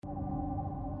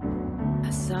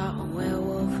I saw a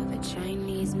werewolf with a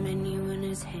Chinese menu in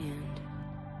his hand.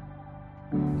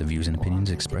 The views and opinions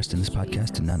expressed in this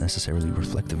podcast do not necessarily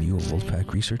reflect the view of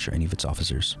Wolfpack Research or any of its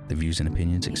officers. The views and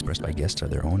opinions expressed by guests are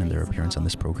their own, and their appearance on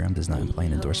this program does not imply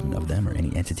an endorsement of them or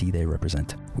any entity they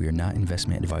represent. We are not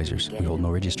investment advisors. We hold no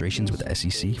registrations with the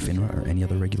SEC, FINRA, or any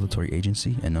other regulatory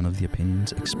agency, and none of the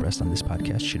opinions expressed on this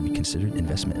podcast should be considered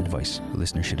investment advice. The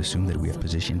listener should assume that we have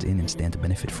positions in and stand to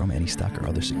benefit from any stock or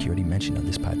other security mentioned on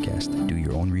this podcast. Do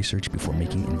your own research before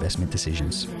making investment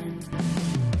decisions.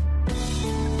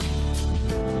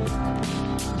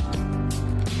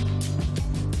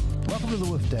 Welcome to the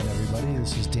Wolf Den, everybody.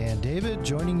 This is Dan David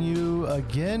joining you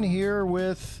again here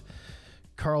with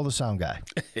Carl the Sound Guy.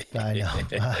 I know.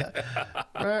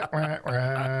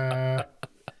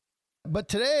 But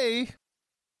today,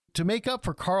 to make up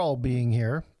for Carl being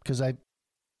here, because I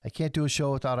can't do a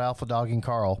show without Alpha Dogging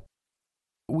Carl,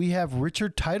 we have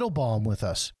Richard Teitelbaum with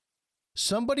us.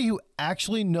 Somebody who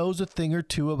actually knows a thing or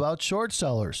two about short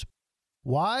sellers.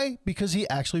 Why? Because he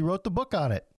actually wrote the book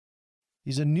on it.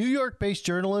 He's a New York-based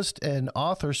journalist and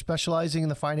author specializing in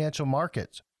the financial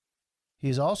markets. He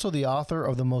is also the author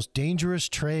of The Most Dangerous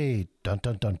Trade. Dun,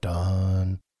 dun, dun,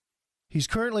 dun. He's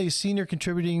currently a senior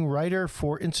contributing writer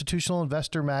for Institutional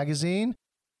Investor magazine,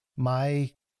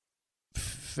 my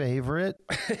favorite.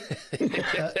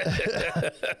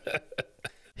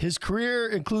 His career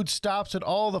includes stops at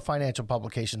all the financial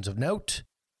publications of note.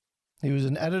 He was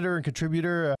an editor and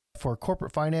contributor for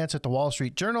corporate finance at the Wall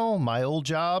Street Journal, my old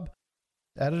job.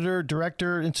 Editor,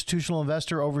 director, institutional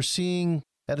investor overseeing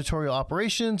editorial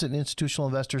operations at Institutional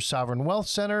Investors Sovereign Wealth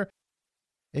Center,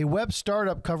 a web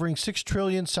startup covering $6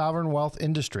 trillion sovereign wealth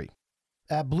industry.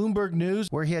 At Bloomberg News,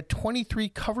 where he had 23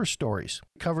 cover stories,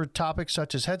 covered topics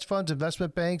such as hedge funds,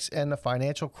 investment banks, and the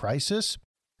financial crisis.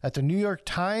 At the New York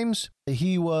Times,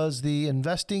 he was the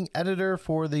investing editor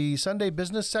for the Sunday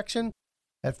business section.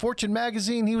 At Fortune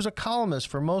magazine, he was a columnist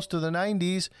for most of the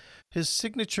 90s. His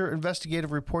signature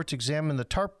investigative reports examined the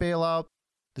TARP bailout,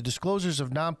 the disclosures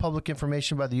of non-public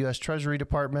information by the U.S. Treasury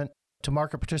Department to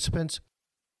market participants,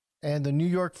 and the New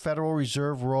York Federal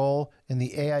Reserve role in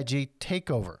the AIG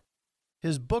takeover.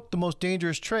 His book, The Most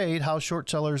Dangerous Trade, How Short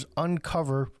Sellers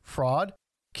Uncover Fraud,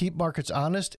 Keep Markets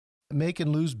Honest, Make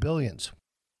and Lose Billions.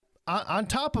 On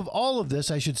top of all of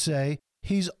this, I should say,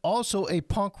 he's also a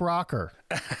punk rocker.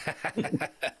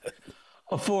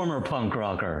 A former punk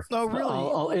rocker. Oh, really?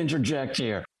 I'll interject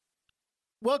here.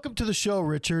 Welcome to the show,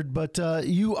 Richard. But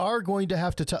you are going to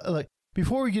have to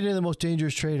before we get into The Most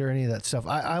Dangerous Trade or any of that stuff,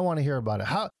 I want to hear about it.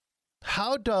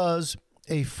 How does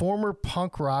a former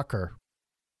punk rocker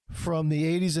from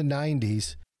the 80s and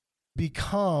 90s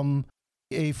become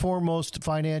a foremost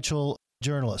financial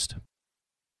journalist?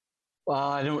 Well,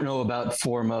 I don't know about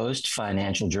foremost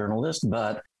financial journalist,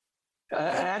 but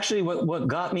actually what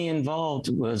got me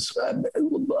involved was,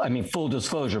 full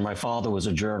disclosure, my father was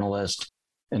a journalist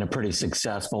and a pretty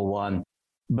successful one.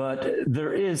 But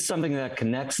there is something that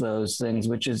connects those things,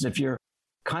 which is if you're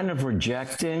kind of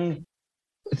rejecting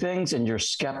things and you're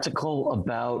skeptical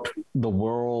about the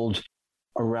world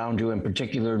around you, in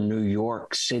particular New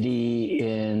York City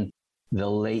in the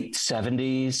late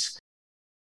 70s,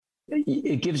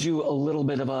 it gives you a little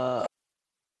bit of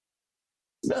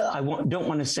don't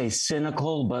want to say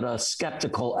cynical, but a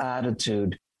skeptical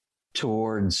attitude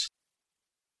towards,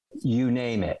 you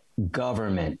name it,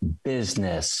 government,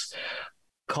 business,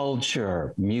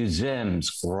 culture,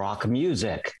 museums, rock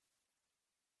music.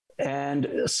 And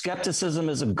skepticism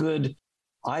is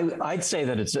I'd say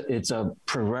that it's a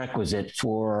prerequisite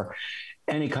for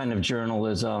any kind of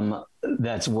journalism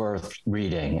that's worth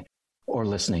reading or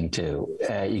listening to.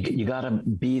 You got to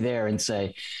be there and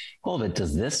say, hold it,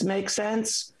 does this make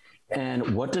sense?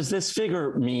 And what does this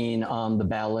figure mean on the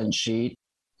balance sheet?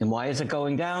 And why is it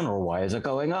going down or why is it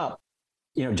going up?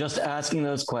 Just asking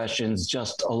those questions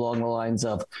just along the lines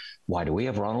of, why do we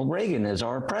have Ronald Reagan as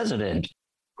our president?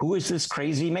 Who is this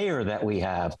crazy mayor that we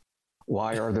have?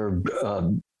 Why are there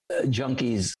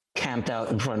junkies camped out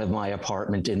in front of my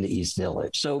apartment in the East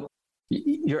Village? So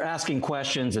you're asking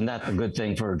questions, and that's a good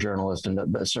thing for a journalist, and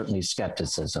certainly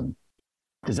skepticism.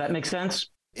 Does that make sense?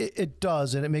 It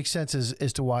does, and it makes sense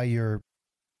as to why you're,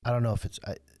 I don't know if it's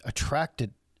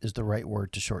attracted is the right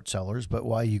word to short sellers, but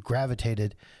why you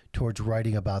gravitated towards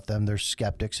writing about them. They're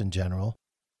skeptics in general.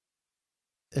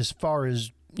 As far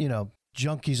as,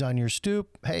 junkies on your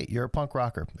stoop, hey, you're a punk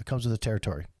rocker. It comes with the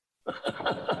territory.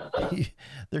 Junkies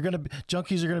are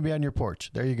going to be on your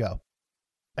porch. There you go.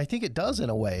 I think it does in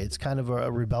a way. It's kind of a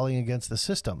rebellion against the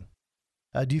system.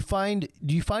 Do you find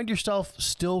yourself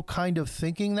still kind of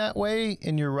thinking that way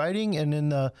in your writing and in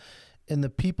the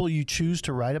people you choose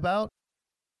to write about?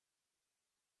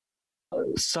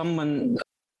 Someone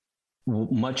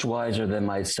much wiser than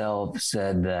myself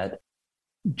said that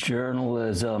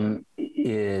journalism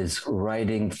is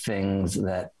writing things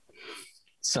that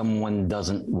someone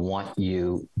doesn't want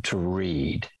you to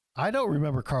read. I don't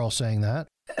remember Carl saying that.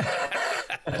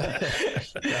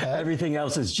 Everything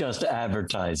else is just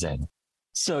advertising.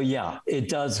 So yeah, it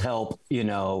does help.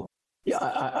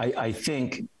 I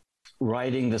think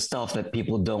writing the stuff that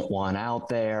people don't want out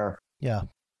there,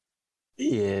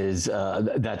 is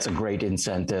that's a great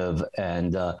incentive,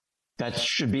 and that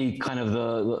should be kind of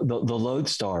the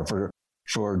lodestar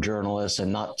for journalists,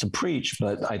 and not to preach,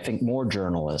 but I think more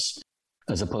journalists,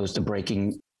 as opposed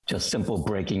to just simple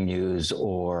breaking news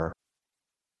or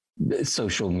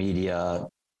social media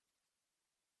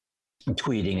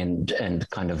tweeting and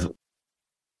kind of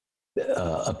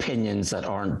opinions that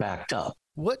aren't backed up.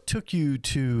 What took you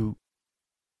to,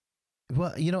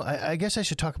 well, I guess I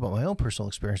should talk about my own personal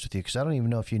experience with you, because I don't even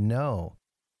know if you know.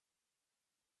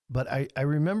 But I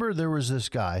remember there was this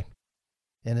guy,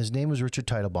 and his name was Richard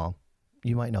Teitelbaum.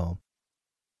 You might know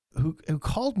him, who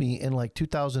called me in like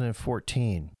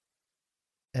 2014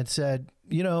 and said,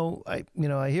 I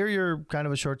hear you're kind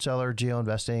of a short seller,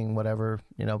 geo-investing, whatever,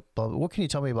 blah, blah. What can you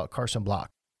tell me about Carson Block?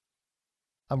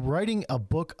 I'm writing a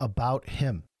book about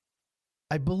him.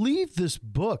 I believe this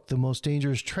book, The Most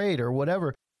Dangerous Trade or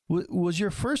whatever, was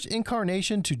your first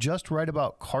incarnation to just write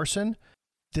about Carson.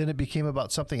 Then it became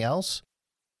about something else.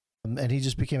 And he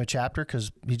just became a chapter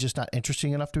because he's just not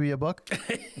interesting enough to be a book.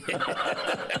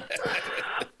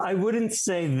 I wouldn't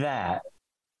say that.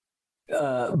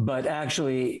 But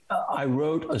actually, I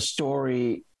wrote a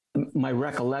story. My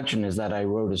recollection is that I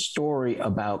wrote a story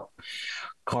about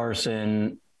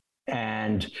Carson,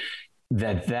 and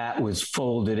that was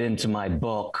folded into my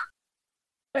book.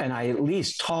 And I at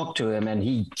least talked to him, and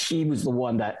he was the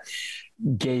one that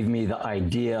gave me the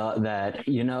idea that,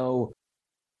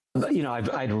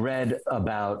 I'd read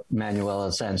about Manuel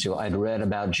Asensio. I'd read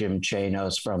about Jim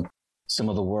Chanos from some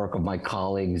of the work of my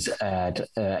colleagues at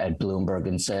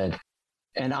Bloomberg,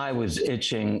 and I was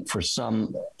itching for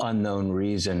some unknown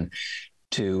reason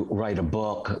to write a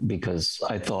book, because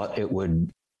I thought it would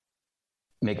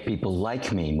make people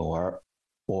like me more,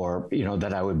 or,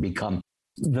 that I would become,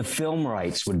 the film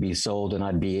rights would be sold and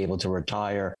I'd be able to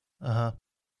retire. Uh-huh.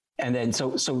 And then,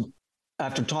 so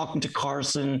after talking to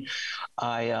Carson,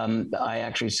 I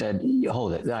actually said,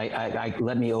 hold it, I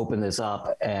let me open this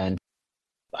up. And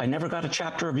I never got a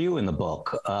chapter review in the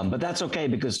book, but that's okay,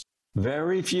 because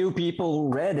very few people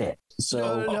read it.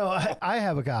 So No, I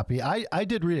have a copy. I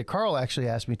did read it. Carl actually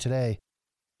asked me today.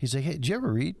 He's like, hey, did you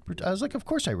ever read? I was like, of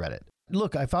course I read it.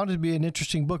 Look, I found it to be an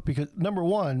interesting book because, number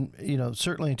one,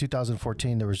 certainly in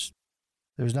 2014, there was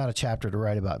not a chapter to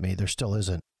write about me. There still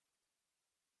isn't.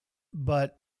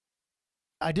 But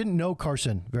I didn't know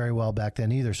Carson very well back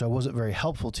then either, so it wasn't very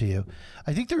helpful to you.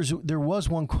 I think there was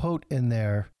one quote in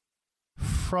there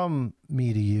from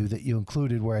me to you that you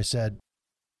included where I said,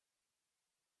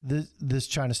 this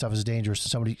China stuff is dangerous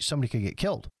and somebody could get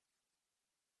killed.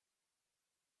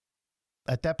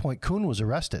 At that point, Kuhn was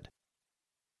arrested.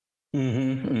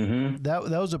 Mm-hmm, mm-hmm. That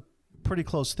was a pretty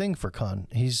close thing for Kuhn.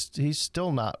 He's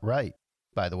still not right,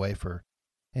 by the way, for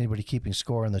anybody keeping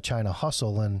score in the China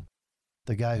hustle, and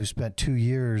the guy who spent 2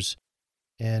 years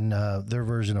in their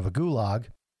version of a gulag.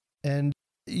 And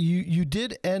you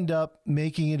did end up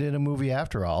making it in a movie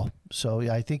after all. So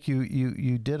I think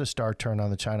you did a star turn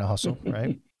on the China hustle,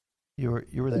 right? You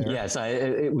were there. Yes,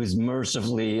 it was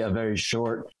mercifully a very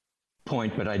short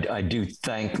point, but I do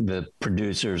thank the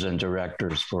producers and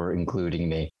directors for including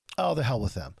me. Oh, the hell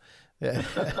with them.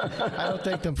 I don't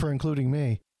thank them for including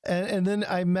me. And then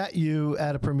I met you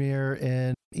at a premiere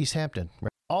in East Hampton.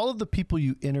 Right? All of the people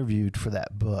you interviewed for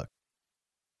that book,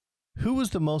 who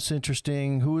was the most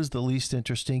interesting? Who was the least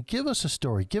interesting? Give us a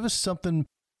story. Give us something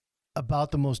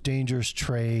about The Most Dangerous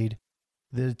Trade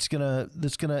that's gonna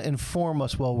inform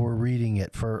us while we're reading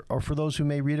it, for those who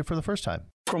may read it for the first time.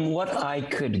 From what I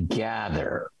could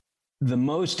gather, the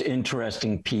most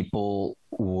interesting people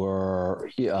were,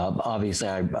 obviously,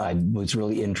 I was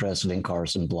really interested in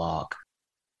Carson Block.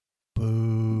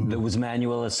 Boo. There was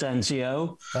Manuel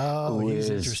Asensio. Oh, he's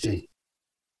interesting.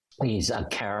 He's a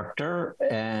character,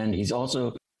 and he's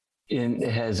also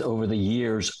has over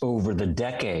the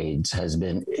decades, has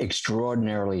been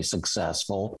extraordinarily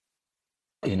successful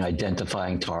in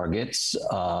identifying targets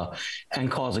and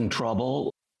causing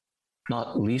trouble,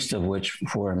 not least of which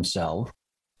for himself.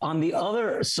 On the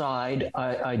other side,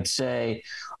 I'd say,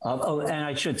 and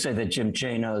I should say that Jim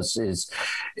Chanos is,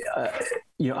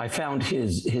 I found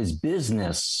his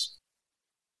business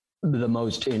the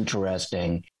most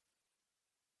interesting.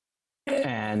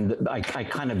 And I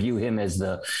kind of view him as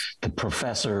the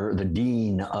professor, the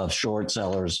dean of short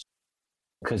sellers,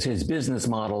 because his business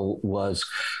model was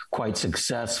quite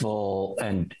successful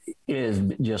and is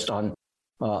just on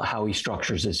how he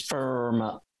structures his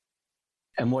firm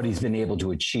and what he's been able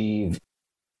to achieve.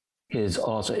 His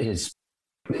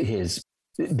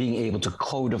being able to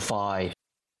codify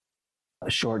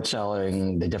short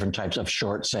selling, the different types of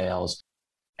short sales.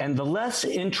 And the less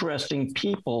interesting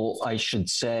people, I should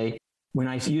say, when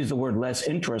I use the word less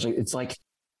interesting, it's like,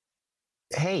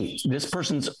 hey, this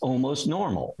person's almost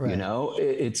normal. Right. You know,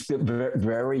 it's very,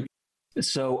 very,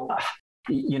 so,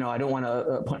 you know, I don't want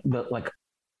to but like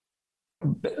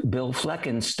Bill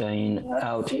Fleckenstein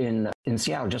out in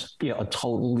Seattle, just, you know, a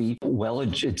totally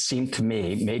it seemed to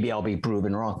me, maybe I'll be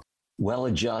proven wrong,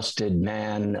 well-adjusted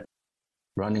man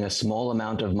running a small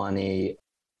amount of money,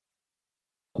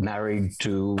 married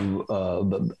to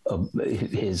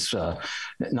his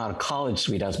not a college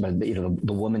sweetheart, but you know,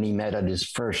 the woman he met at his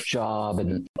first job,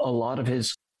 and a lot of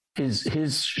his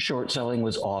short selling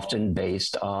was often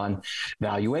based on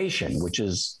valuation,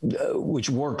 which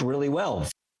worked really well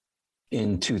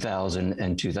in 2000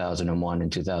 and 2001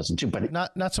 and 2002, but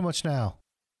not so much now.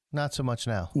 Not so much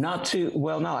now. Not too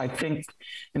well. No, I think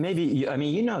maybe. I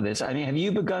mean, you know this. I mean, have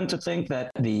you begun to think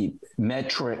that the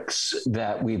metrics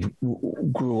that we've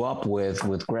grew up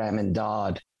with Graham and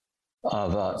Dodd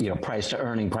of you know, price to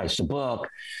earning, price to book,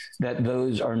 that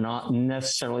those are not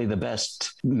necessarily the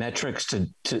best metrics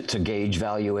to gauge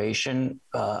valuation?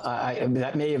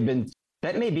 That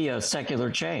may be a secular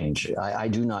change. I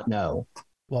do not know.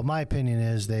 Well, my opinion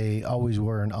is they always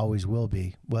were and always will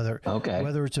be, whether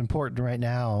it's important right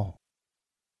now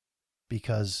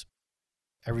because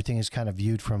everything is kind of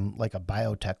viewed from like a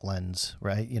biotech lens,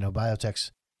 right? You know,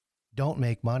 biotechs don't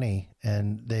make money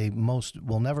and most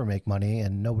will never make money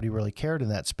and nobody really cared in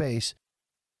that space.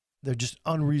 They're just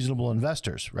unreasonable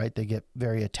investors, right? They get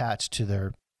very attached to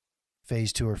their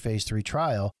phase 2 or phase 3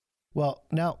 trial. Well,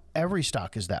 now every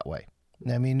stock is that way.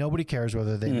 I mean, nobody cares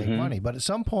whether they make money, but at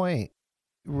some point,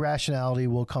 rationality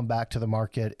will come back to the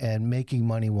market and making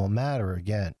money will matter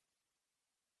again.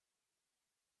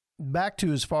 Back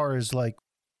to as far as like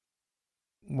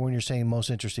when you're saying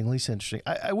most interesting, least interesting,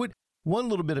 I would, one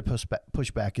little bit of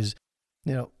pushback is,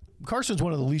 you know, Carson's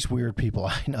one of the least weird people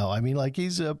I know. I mean, like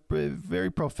he's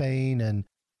very profane and,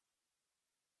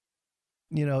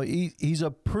 you know, he's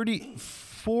a pretty,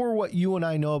 for what you and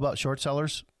I know about short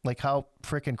sellers, like how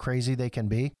freaking crazy they can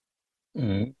be,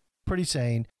 pretty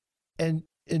sane. And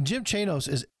Jim Chanos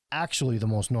is actually the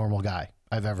most normal guy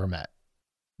I've ever met.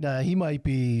 Now, he might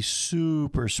be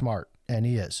super smart, and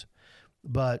he is.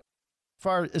 But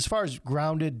as far as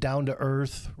grounded, down to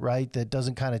earth, right, that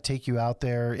doesn't kind of take you out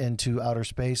there into outer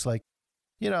space, like,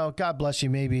 you know, God bless you,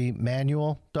 maybe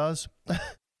Manuel does.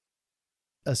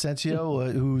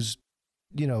 Asensio, who's,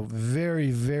 you know,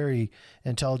 very, very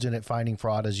intelligent at finding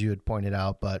fraud, as you had pointed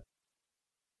out, but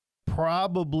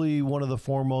probably one of the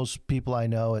foremost people I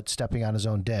know at stepping on his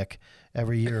own dick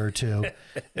every year or two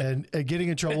and getting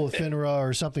in trouble with FINRA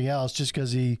or something else just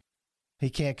because he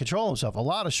can't control himself. A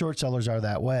lot of short sellers are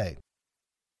that way.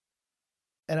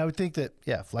 And I would think that,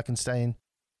 yeah, Fleckenstein,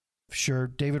 sure.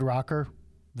 David Rocker,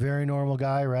 very normal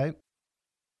guy, right?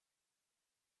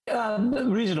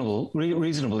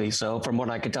 Reasonably so, from what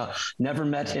I could tell. Never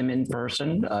met him in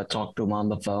person, talked to him on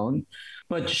the phone.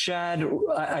 But Shad,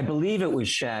 I believe it was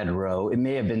Shad Rowe. It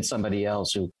may have been somebody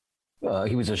else who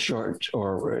he was a short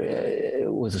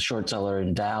seller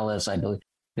in Dallas, I believe.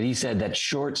 But he said that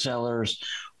short sellers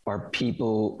are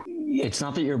people. It's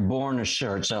not that you're born a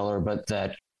short seller, but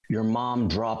that your mom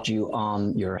dropped you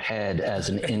on your head as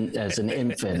an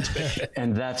infant,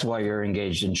 and that's why you're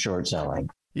engaged in short selling.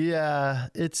 Yeah,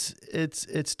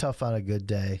 it's tough on a good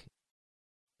day.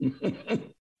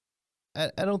 I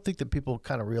don't think that people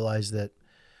kind of realize that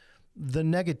the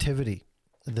negativity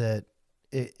that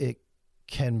it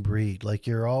can breed, like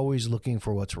you're always looking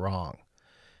for what's wrong.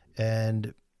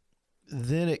 And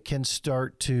then it can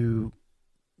start to,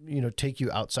 you know, take you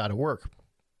outside of work,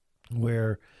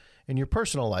 where in your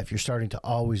personal life, you're starting to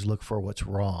always look for what's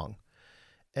wrong.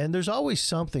 And there's always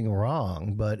something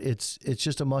wrong, but it's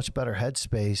just a much better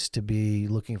headspace to be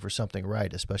looking for something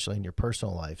right, especially in your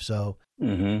personal life. So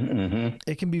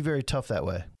it can be very tough that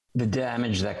way. The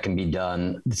damage that can be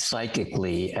done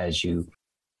psychically as you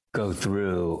go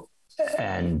through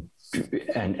and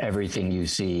everything you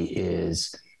see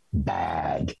is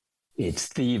bad. It's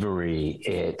thievery.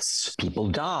 It's people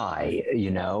die,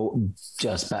 you know,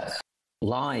 just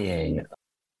lying.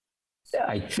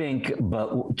 I think,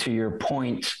 but to your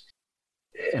point,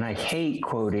 and I hate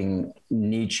quoting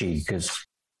Nietzsche because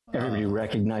everybody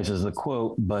recognizes the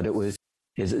quote, but it was,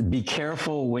 is be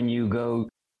careful when you go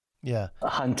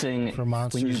hunting for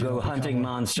monsters. When you go hunting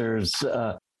monsters,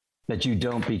 that you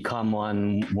don't become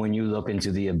one. When you look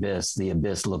into the abyss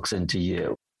looks into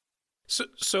you.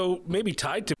 So maybe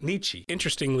tied to Nietzsche.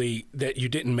 Interestingly, that you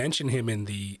didn't mention him in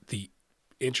the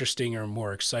interesting or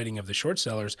more exciting of the short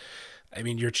sellers. I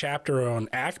mean, your chapter on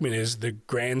Ackman is the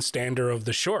grandstander of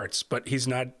the shorts, but he's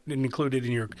not included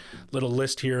in your little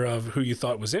list here of who you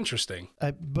thought was interesting.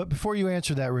 But before you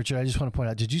answer that, Richard, I just want to point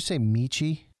out, did you say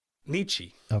Nietzsche?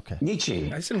 Nietzsche. Okay.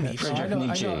 Nietzsche. I said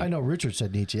Nietzsche. I know Richard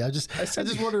said Nietzsche. I just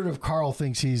wondered if Carl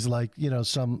thinks he's like,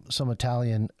 some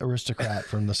Italian aristocrat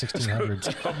from the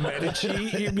 1600s.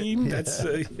 Medici, you mean? Yeah. That's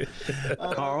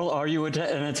Carl, are you an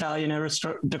Italian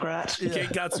aristocrat? You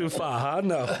can't got too far, huh?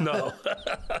 No.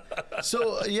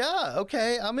 So,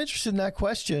 okay. I'm interested in that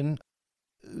question.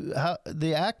 How,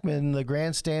 the Ackman, the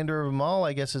grandstander of them all,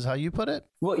 I guess is how you put it?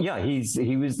 Well, yeah,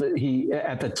 he was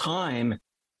at the time,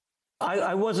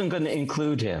 I wasn't going to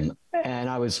include him, and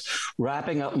I was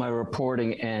wrapping up my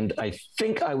reporting, and I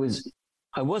think I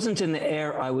wasn't in the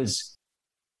air. I was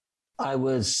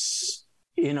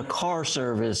in a car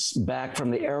service back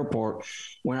from the airport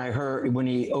when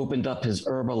he opened up his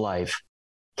Herbalife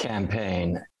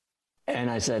campaign, and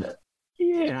I said,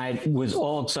 and I was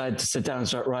all excited to sit down and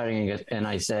start writing it, and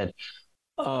I said,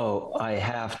 "Oh, I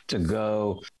have to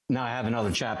go now. I have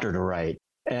another chapter to write."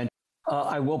 And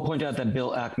I will point out that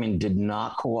Bill Ackman did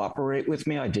not cooperate with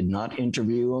me. I did not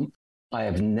interview him. I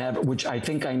have never, which I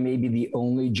think I may be the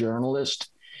only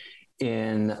journalist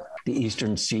in the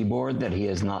Eastern Seaboard that he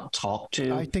has not talked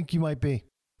to. I think you might be.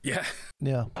 Yeah.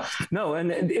 No,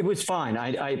 and it was fine.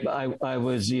 I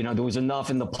was, there was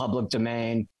enough in the public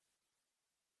domain,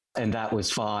 and that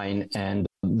was fine. And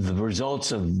the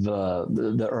results of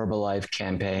the Herbalife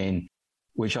campaign,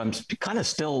 which I'm kind of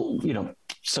still,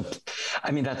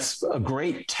 that's a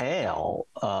great tale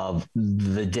of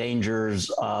the dangers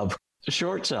of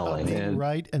short selling.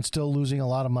 Right, and still losing a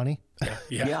lot of money.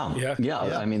 Yeah.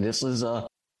 I mean, this is a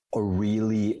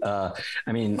really,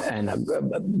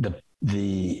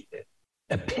 the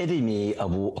epitome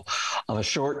of a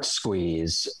short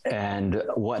squeeze and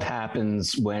what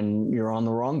happens when you're on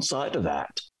the wrong side of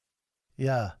that.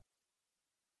 Yeah.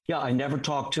 Yeah, I never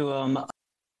talked to him.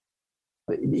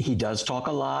 He does talk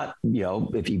a lot,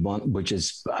 if he wants, which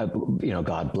is,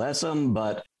 God bless him.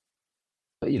 But,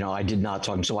 I did not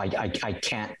talk to him. So I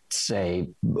can't say,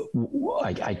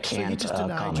 I can't. So he just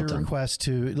denied your request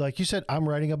to, like you said, I'm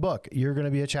writing a book. You're going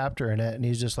to be a chapter in it. And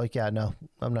he's just like, yeah, no,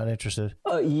 I'm not interested.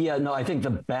 I think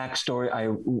the backstory,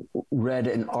 I read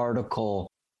an article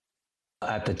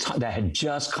at the time that had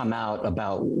just come out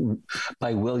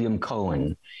by William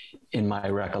Cohen, in my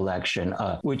recollection,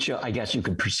 which I guess you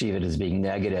could perceive it as being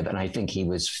negative. And I think he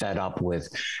was fed up with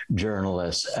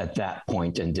journalists at that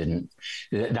point and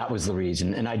that was the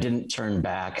reason. And I didn't turn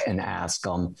back and ask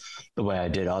him the way I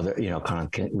did other, kind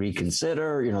of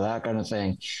reconsider, that kind of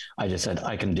thing. I just said,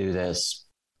 I can do this.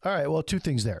 All right. Well, two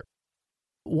things there.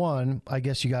 One, I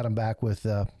guess you got him back with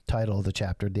the title of the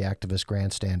chapter, The Activist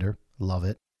Grandstander. Love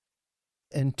it.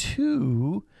 And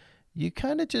two, you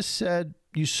kind of just said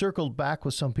you circled back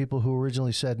with some people who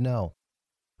originally said no.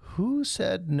 Who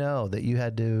said no that you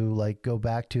had to go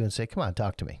back to and say, come on,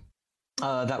 talk to me?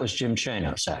 That was Jim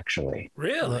Chanos, actually.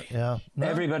 Really? Yeah. No.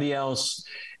 Everybody else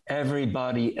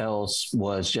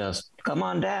was just, come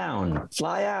on down,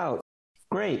 fly out.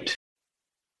 Great.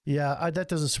 Yeah, that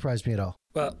doesn't surprise me at all.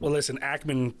 Well, listen,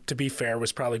 Ackman, to be fair,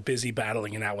 was probably busy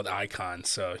battling it out with Icon,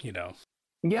 so,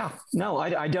 Yeah, no,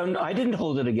 I didn't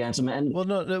hold it against him. And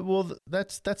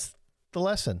that's the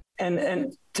lesson.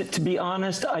 And to be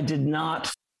honest, I did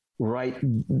not write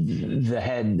the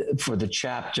head for the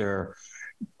chapter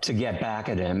to get back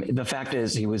at him. The fact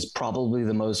is, he was probably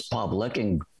the most public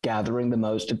and gathering the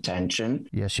most attention.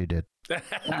 Yes, you did.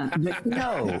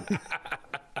 No.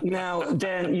 Now,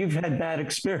 Dan, you've had bad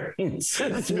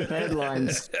experiences with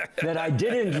headlines that I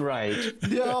didn't write.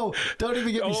 No, don't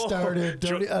even get me started.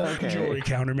 Jewelry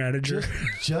counter manager.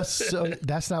 Just so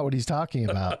that's not what he's talking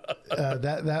about.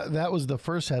 That was the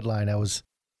first headline. I was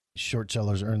short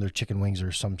sellers earn their chicken wings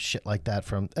or some shit like that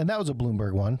and that was a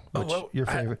Bloomberg one. Your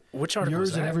favorite? Which article?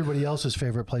 Yours and everybody else's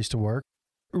favorite place to work.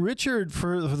 Richard,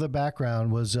 for the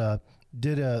background, was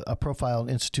did a profile, an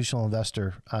institutional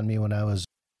investor on me when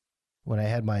I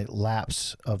had my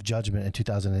lapse of judgment in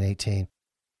 2018.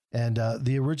 And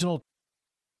the original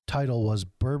title was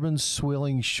Bourbon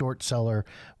Swilling Short Seller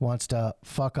Wants to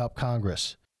Fuck Up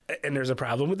Congress. And there's a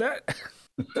problem with that?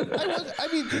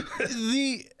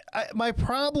 My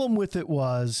problem with it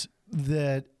was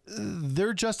that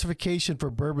their justification for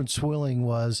bourbon swilling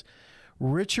was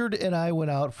Richard and I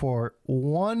went out for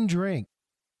one drink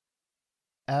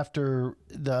after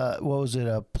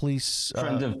a police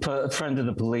friend of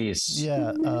the police.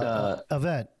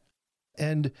 Event.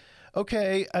 And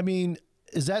okay, I mean,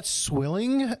 is that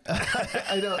swilling?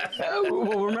 I don't.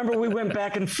 Well, remember we went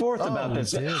back and forth about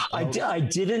this. I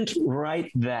didn't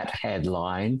write that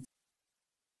headline,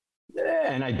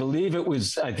 and I believe it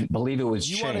was You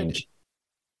changed. wanted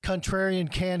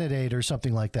contrarian candidate or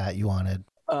something like that. You wanted.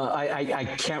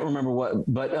 I can't remember what,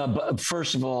 but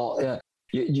first of all,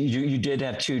 you did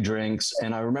have 2 drinks,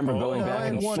 and I remember going back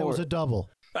and forth. It was a double.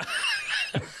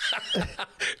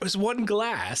 It was 1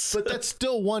 glass. But that's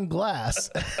still 1 glass.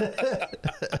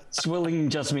 Swilling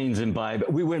just means imbibe.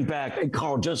 We went back, and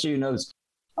Carl, just so you know,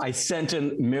 I sent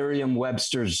him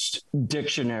Merriam-Webster's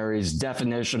dictionary's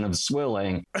definition of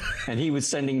swilling, and he was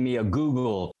sending me a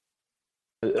Google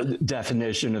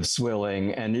definition of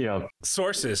swilling, and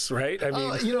sources, right? I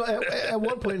mean, at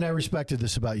one point, and I respected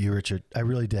this about you, Richard. I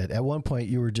really did. At one point,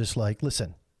 you were just like,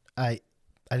 "Listen, I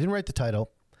didn't write the title.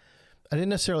 I didn't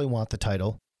necessarily want the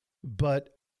title,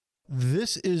 but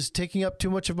this is taking up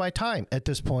too much of my time at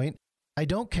this point. I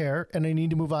don't care, and I need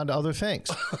to move on to other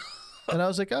things." And I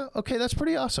was like, "Oh, okay, that's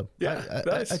pretty awesome. Yeah,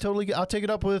 I totally. I'll take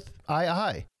it up with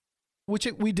I," which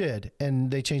we did, and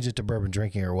they changed it to bourbon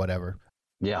drinking or whatever.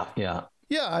 Yeah.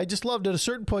 Yeah, I just loved at a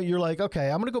certain point. You're like, okay,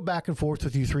 I'm going to go back and forth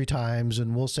with you 3 times,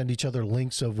 and we'll send each other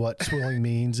links of what swilling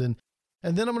means, and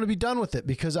then I'm going to be done with it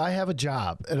because I have a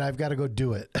job and I've got to go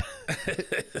do it.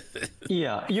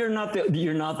 Yeah, you're not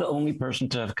the only person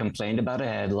to have complained about a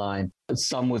headline.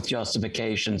 Some with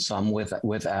justification, some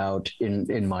without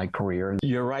in my career.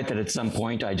 You're right that at some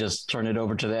point I just turn it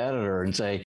over to the editor and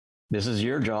say, "This is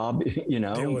your job,"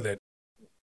 deal with it.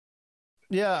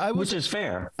 Yeah, which is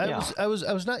fair. I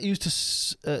was not used to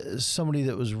somebody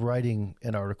that was writing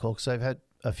an article, because I've had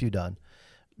a few done,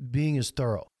 being as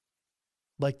thorough.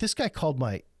 Like, this guy called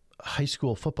my high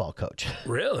school football coach.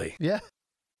 Really? Yeah,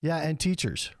 and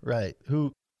teachers, right?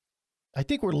 Who I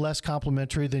think were less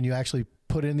complimentary than you actually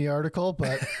put in the article,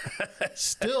 but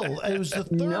still, it was the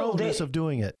thoroughness of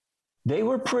doing it. They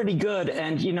were pretty good,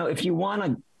 and if you want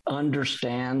to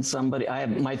understand somebody,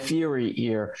 my theory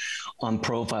here on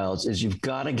profiles is you've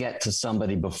got to get to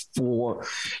somebody before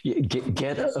you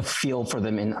get a feel for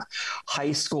them in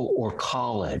high school or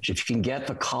college. If you can get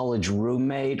the college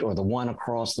roommate or the one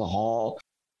across the hall,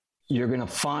 you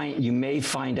may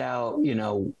find out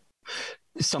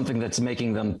something that's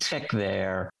making them tick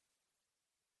there,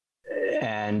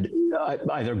 and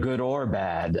either good or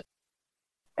bad.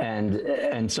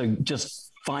 And so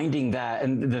just finding that,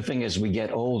 and the thing is, we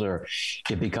get older,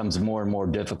 it becomes more and more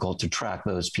difficult to track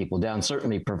those people down.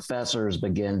 Certainly professors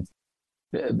begin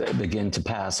to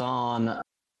pass on.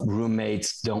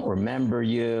 Roommates don't remember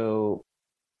you.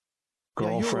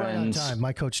 Girlfriends. You were right on time.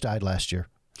 My coach died last year.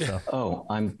 So. Oh,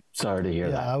 I'm sorry to hear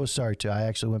that. Yeah, I was sorry too. I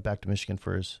actually went back to Michigan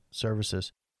for his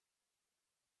services.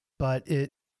 But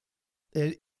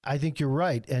I think you're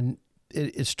right. And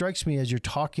it strikes me as you're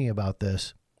talking about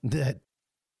this that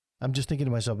I'm just thinking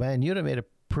to myself, man, you'd have made a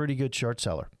pretty good short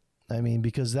seller. I mean,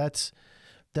 because that's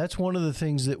one of the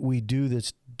things that we do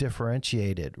that's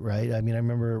differentiated, right? I mean, I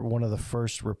remember one of the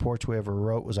first reports we ever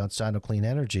wrote was on Clean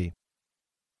Energy,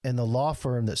 and the law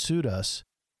firm that sued us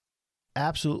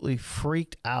absolutely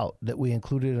freaked out that we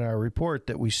included in our report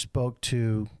that we spoke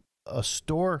to a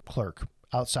store clerk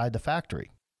outside the factory.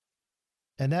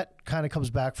 And that kind of comes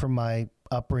back from my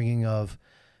upbringing of,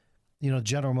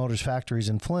 General Motors factories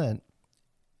in Flint.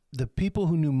 The people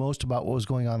who knew most about what was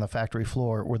going on the factory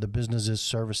floor were the businesses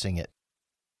servicing it.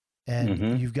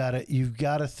 And you've got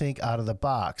to think out of the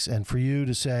box. And for you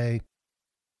to say,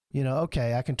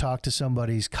 okay, I can talk to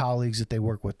somebody's colleagues that they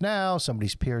work with now,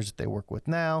 somebody's peers that they work with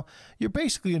now, you're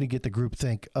basically going to get the group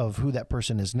think of who that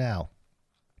person is now.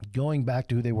 Going back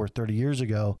to who they were 30 years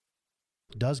ago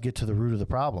does get to the root of the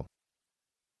problem.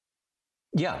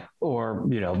 Yeah. Or,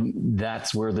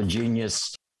 that's where the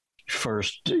genius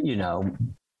first,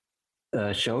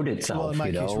 showed itself. Well, in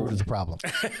my case, root of the problem.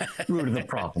 Root of the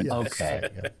problem. Yes. Okay.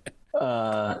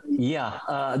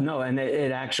 No, and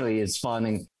it actually is fun.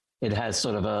 And it has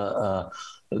sort of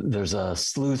there's a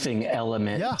sleuthing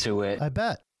element to it. I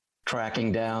bet.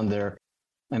 Tracking down and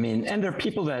there are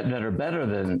people that are better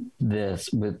than this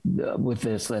with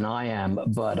this than I am,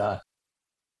 but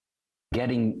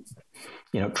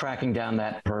tracking down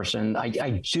that person.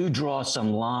 I do draw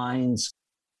some lines.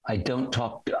 I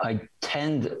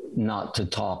tend not to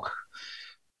talk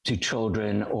to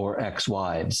children or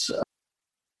ex-wives.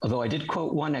 Although I did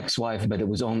quote one ex-wife, but it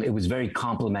was very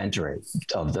complimentary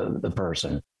of the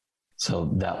person.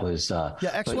 So that was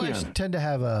ex-wives tend to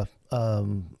have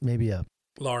maybe a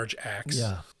large axe.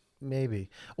 Yeah, maybe.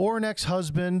 Or an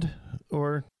ex-husband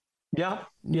or Yeah.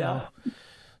 you know,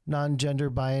 non-gender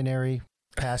binary,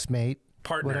 past mate,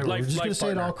 Partner. whatever. We're just going to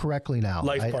say it all correctly now.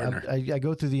 Life partner. I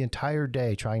go through the entire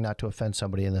day trying not to offend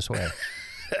somebody in this way.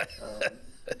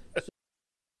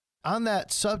 On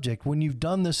that subject, when you've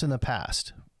done this in the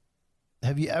past,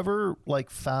 have you ever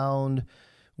found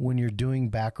when you're doing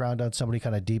background on somebody,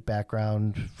 kind of deep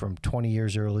background from 20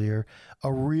 years earlier,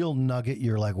 a real nugget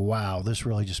you're like, wow, this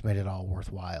really just made it all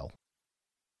worthwhile?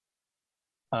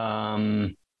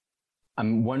 I'm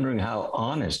wondering how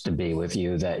honest to be with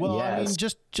you that, Well, yes. I mean,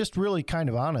 just really kind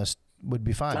of honest would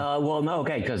be fine. Well, no,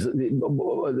 okay, because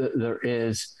there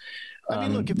is... I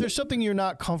mean, look, if there's something you're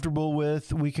not comfortable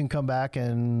with, we can come back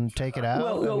and take it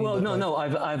out.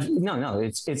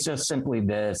 It's just simply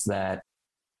this, that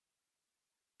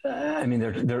I mean,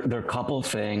 there are a couple of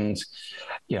things.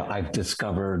 I've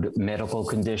discovered medical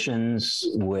conditions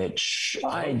which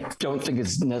I don't think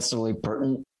is necessarily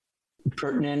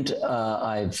pertinent.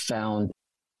 I've found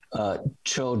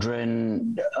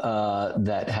children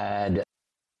that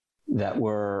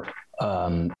were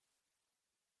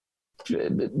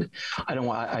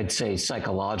I'd say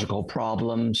psychological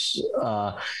problems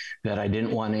that I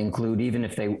didn't want to include, even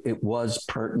if it was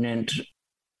pertinent.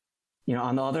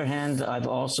 On the other hand, I've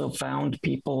also found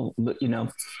people,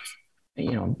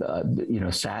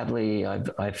 sadly,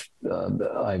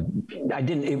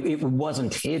 it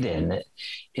wasn't hidden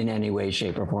in any way,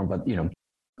 shape, or form, but,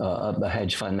 a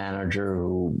hedge fund manager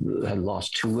who had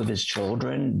lost 2 of his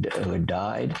children who had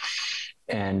died.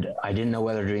 And I didn't know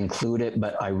whether to include it,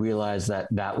 but I realized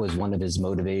that was one of his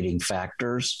motivating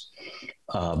factors.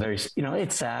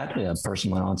 It's sad. A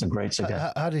person went on to great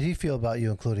success. How did he feel about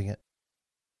you including it?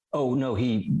 Oh, no,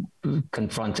 he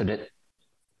confronted it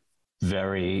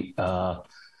very, I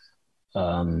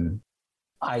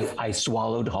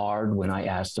swallowed hard when I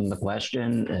asked him the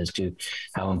question as to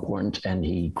how important, and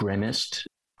he grimaced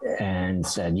and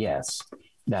said, yes,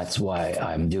 that's why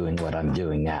I'm doing what I'm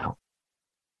doing now.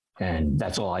 And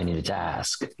that's all I needed to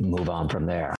ask, move on from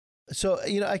there. So,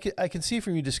 I can see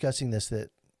from you discussing this that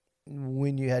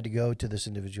when you had to go to this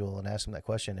individual and ask him that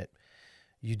question,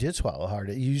 you did swallow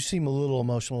hard. You seem a little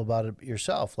emotional about it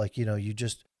yourself.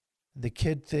 The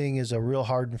kid thing is a real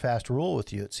hard and fast rule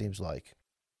with you, it seems like.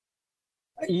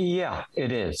 Yeah,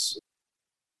 it is.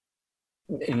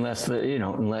 Unless they're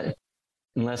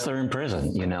in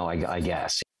prison, I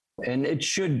guess. And it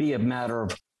should be a matter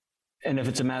of, and if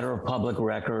it's a matter of public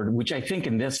record, which I think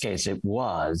in this case it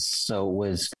was, so it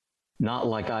was not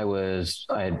like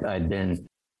I'd been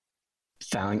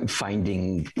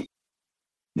finding,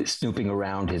 snooping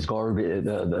around his garbage,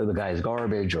 the guy's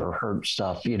garbage or hurt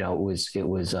stuff. It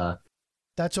was.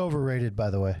 That's overrated, by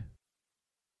the way.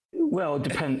 Well, it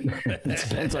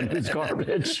depends on whose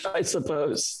garbage, I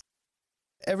suppose.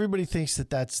 Everybody thinks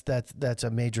that's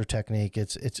a major technique.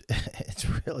 It's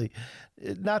really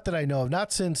not that I know of.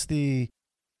 Not since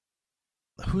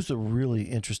who's a really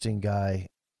interesting guy,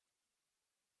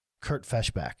 Kurt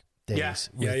Feshbach days.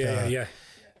 Yeah.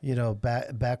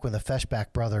 Back when the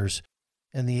Feshbach brothers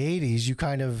in the 80s, you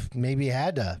kind of maybe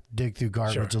had to dig through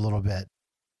garbage a little bit.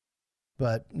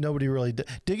 But nobody really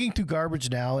digging through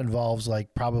garbage now involves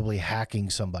probably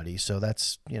hacking somebody. So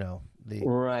that's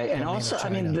right. And also, I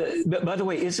mean, by the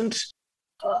way, isn't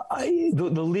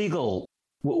the legal?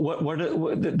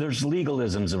 There's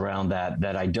legalisms around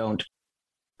that I don't.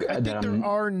 I think there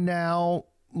are now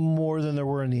more than there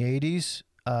were in the 80s.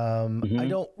 I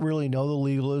don't really know the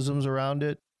legalisms around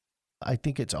it. I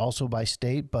think it's also by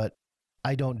state, but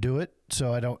I don't do it,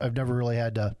 so I've never really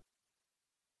had to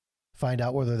find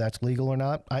out whether that's legal or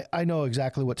not. I know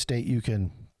exactly what state you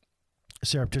can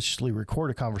surreptitiously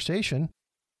record a conversation.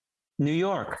 New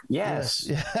York, yes.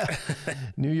 Yeah.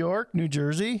 New York, New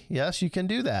Jersey, yes, you can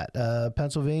do that.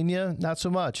 Pennsylvania, not so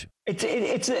much.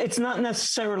 It's not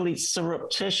necessarily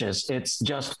surreptitious. It's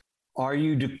just, are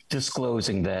you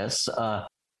disclosing this?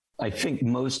 I think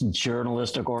most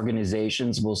journalistic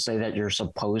organizations will say that you're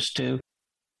supposed to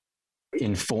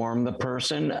inform the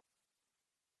person.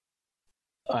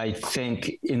 I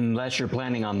think unless you're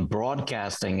planning on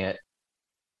broadcasting it,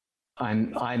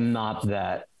 I'm not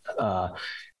that.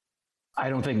 I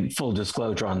don't think full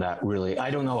disclosure on that really. I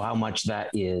don't know how much that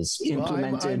is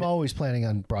implemented. Well, I'm always planning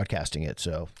on broadcasting it.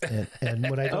 So, and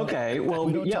when I don't, okay, well,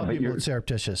 we don't yeah, tell but people it's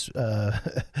surreptitious,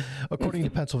 according to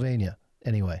Pennsylvania,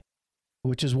 anyway.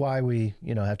 Which is why we,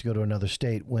 have to go to another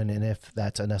state when and if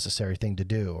that's a necessary thing to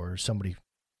do, or somebody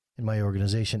in my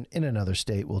organization in another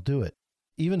state will do it.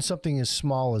 Even something as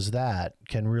small as that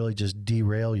can really just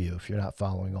derail you if you're not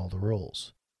following all the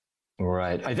rules.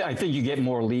 Right. I think you get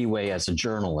more leeway as a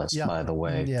journalist, by the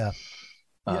way. Yeah.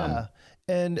 Yeah.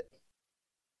 And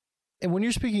And when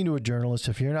you're speaking to a journalist,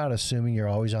 if you're not assuming you're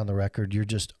always on the record, you're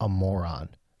just a moron.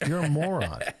 You're a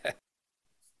moron.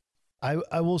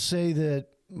 I will say that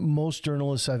most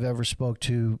journalists I've ever spoke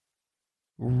to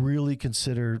really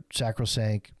consider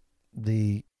sacrosanct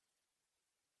the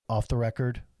off the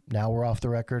record. Now we're off the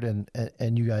record, and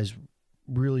you guys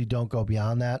really don't go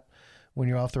beyond that when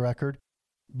you're off the record.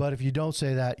 But if you don't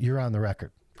say that, you're on the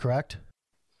record, correct?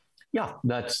 Yeah,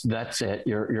 that's it.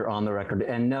 You're on the record.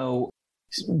 And no,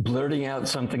 blurting out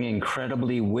something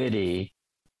incredibly witty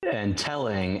and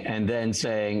telling and then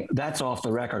saying that's off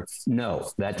the record. No,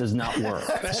 that does not work.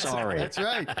 Sorry. That's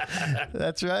right.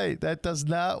 That's right. That does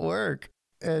not work.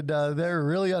 And they're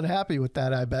really unhappy with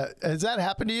that, I bet. Has that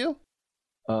happened to you?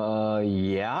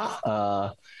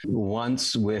 Yeah.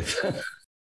 Once with,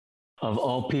 of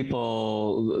all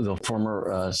people, the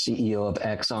former CEO of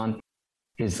Exxon,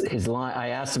 his line, I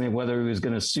asked him whether he was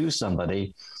going to sue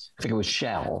somebody. I think it was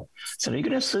Shell. I said, "Are you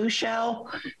going to sue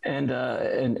Shell?" And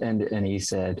he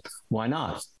said, "Why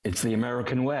not? It's the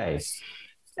American way."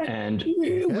 And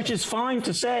which is fine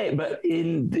to say, but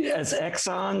as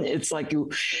Exxon, it's like you,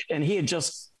 and they had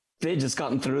just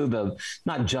gotten through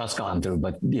not just gotten through,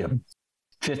 but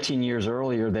 15 years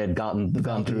earlier, they had gone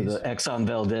through the Exxon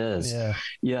Valdez.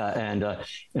 Yeah. And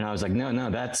I was like, no,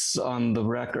 that's on the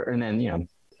record. And then,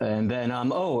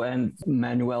 and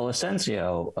Manuel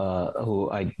Asensio, who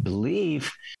I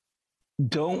believe,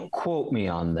 don't quote me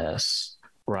on this,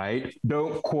 right?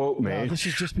 Don't quote me. No, this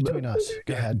is just between us.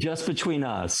 Go ahead. Just between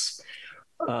us.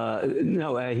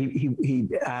 He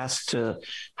asked to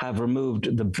have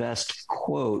removed the best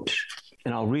quote,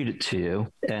 and I'll read it to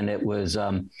you. And it was,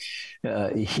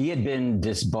 he had been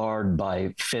disbarred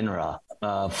by FINRA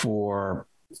for,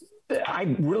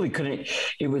 I really couldn't,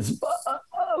 it was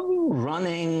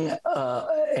running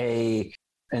an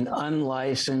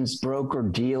unlicensed broker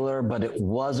dealer, but it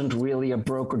wasn't really a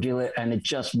broker dealer, and it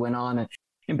just went on.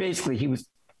 And basically he was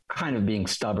kind of being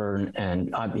stubborn,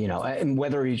 and and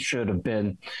whether he should have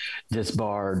been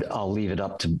disbarred, I'll leave it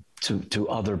up to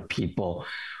other people.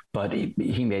 But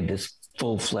he made this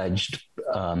full-fledged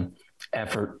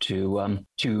effort to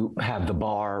have the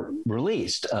bar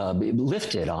released,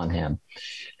 lifted on him.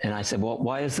 And I said, "Well,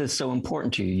 why is this so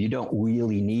important to you? You don't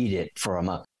really need it for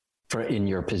in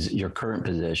your current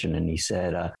position." And he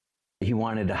said he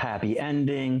wanted a happy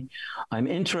ending. "I'm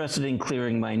interested in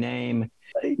clearing my name."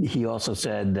 He also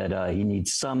said that he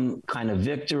needs some kind of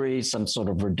victory, some sort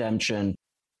of redemption.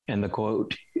 And the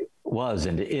quote was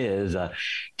and is,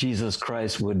 "Jesus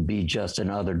Christ would be just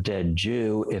another dead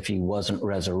Jew if he wasn't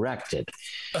resurrected,"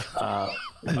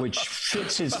 which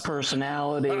fits his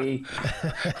personality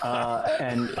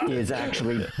and is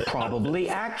actually probably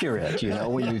accurate,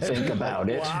 when you think about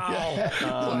it.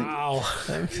 Wow.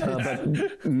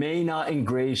 But may not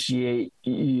ingratiate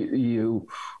you,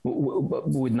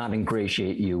 would not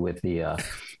ingratiate you with the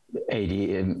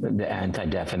the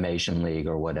Anti-Defamation League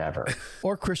or whatever,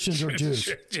 or Christians or Jews.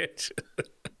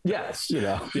 Yes,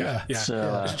 Yeah.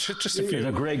 So Just a few. it's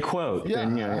a great quote. Yeah,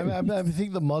 And, I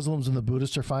think the Muslims and the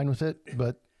Buddhists are fine with it,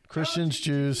 but Christians,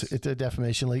 Jews, it's a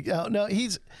defamation league. No,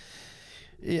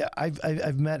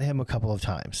 I've met him a couple of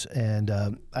times, and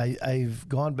I've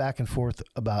gone back and forth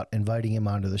about inviting him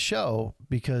onto the show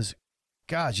because,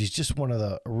 gosh, he's just one of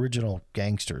the original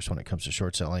gangsters when it comes to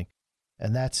short selling,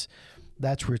 and that's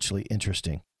richly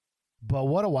interesting. But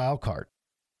what a wild card.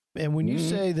 And when you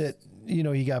say that,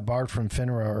 he got barred from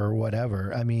FINRA or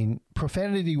whatever, I mean,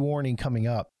 profanity warning coming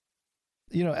up,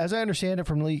 as I understand it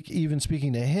from even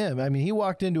speaking to him, I mean, he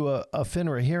walked into a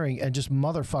FINRA hearing and just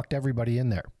motherfucked everybody in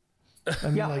there. I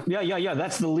mean, yeah.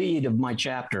 That's the lead of my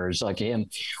chapters, like him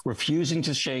refusing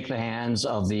to shake the hands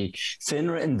of the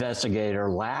FINRA investigator,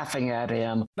 laughing at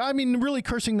him. I mean, really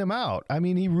cursing them out. I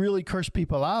mean, he really cursed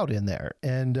people out in there.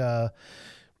 And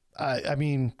I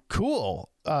mean, cool.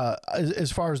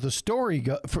 As far as the story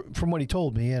goes, from what he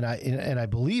told me, and I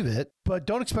believe it, but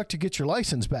don't expect to get your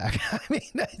license back. I mean,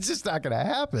 it's just not going to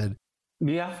happen.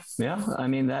 Yeah. I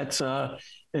mean, that's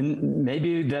and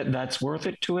maybe that's worth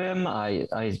it to him.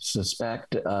 I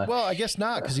suspect. Well, I guess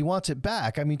not, because he wants it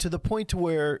back. I mean, to the point to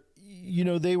where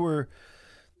they were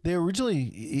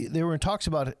in talks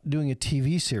about doing a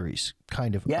TV series,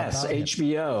 kind of. Yes,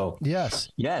 HBO.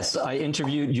 Yes. I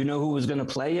interviewed. You know who was going to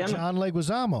play him? John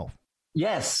Leguizamo.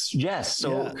 Yes.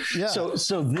 So, yeah.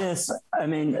 So this, I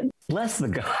mean, bless the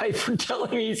guy for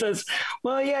telling me. He says,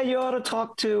 "Well, yeah, you ought to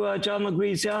talk to John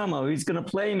Leguizamo. He's going to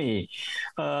play me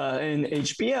in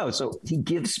HBO." So he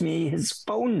gives me his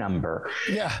phone number.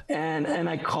 Yeah. And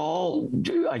I call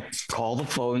the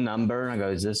phone number and I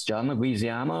go, "Is this John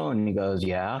Leguizamo?" And he goes,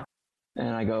 "Yeah." And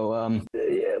I go,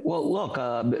 Well, look,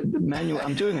 Manuel,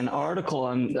 I'm doing an article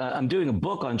on, I'm doing a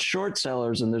book on short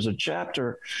sellers, and there's a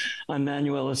chapter on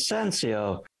Manuel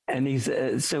Asensio.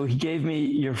 And so he gave me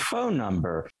your phone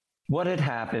number. What had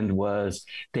happened was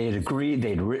they had agreed,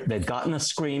 they'd gotten a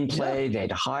screenplay,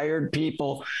 they'd hired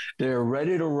people, they were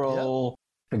ready to roll.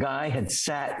 The guy had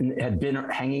been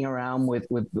hanging around with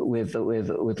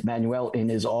Manuel in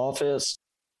his office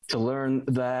to learn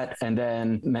that. And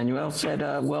then Manuel said,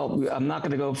 well, I'm not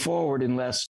going to go forward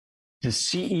unless the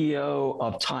CEO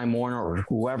of Time Warner or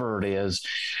whoever it is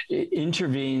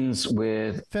intervenes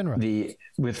with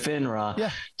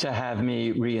FINRA to have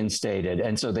me reinstated.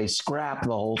 And so they scrapped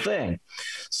the whole thing.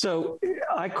 So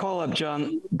I call up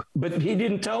John, but he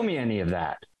didn't tell me any of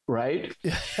that, right?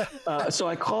 So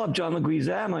I call up John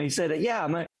Leguizamo. He said,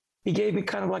 he gave me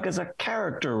kind of like as a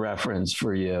character reference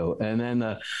for you. And then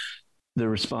the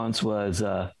response was,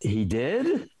 he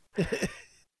did?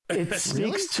 It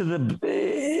speaks to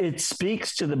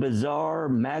the bizarre,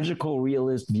 magical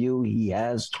realist view he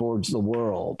has towards the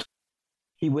world.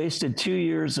 He wasted 2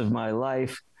 years of my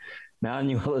life.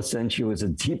 Manuel Asensio was a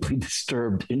deeply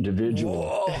disturbed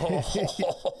individual.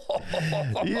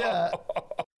 Yeah.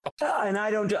 And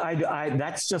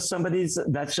that's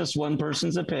just one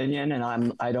person's opinion,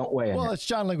 and I don't weigh in. Well, it's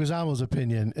John Leguizamo's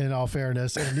opinion, in all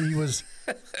fairness, and he was,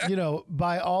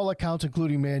 by all accounts,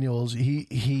 including Manuel's,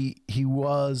 he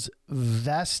was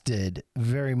vested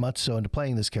very much so into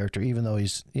playing this character, even though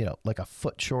he's like a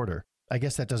foot shorter. I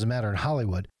guess that doesn't matter in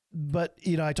Hollywood, but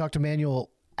I talked to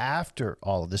Manuel after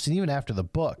all of this, and even after the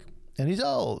book, and he's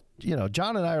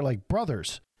John and I are like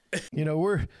brothers.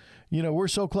 We're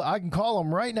so close. I can call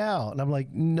him right now. And I'm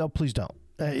like, no, please don't.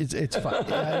 It's fine.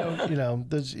 I don't,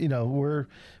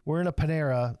 we're in a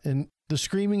Panera, and the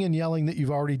screaming and yelling that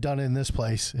you've already done in this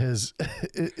place is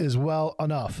well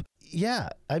enough. Yeah.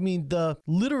 I mean,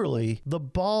 literally the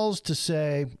balls to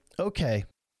say, okay,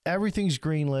 everything's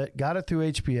greenlit, got it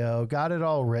through HBO, got it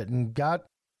all written, got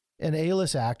an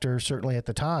A-list actor, certainly at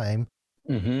the time,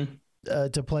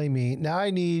 to play me. Now I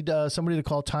need somebody to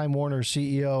call Time Warner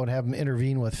CEO and have him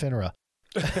intervene with FINRA.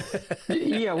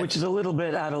 Yeah, which is a little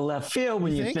bit out of left field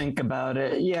when you think about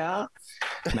it. Yeah.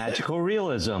 Magical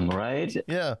realism, right?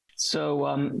 Yeah. So,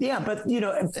 but,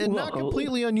 and not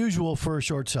completely unusual for a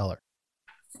short seller.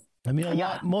 I mean,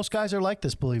 most guys are like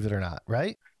this, believe it or not,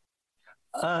 right?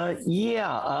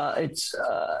 It's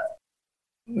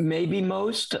maybe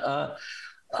most.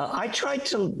 I tried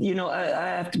to,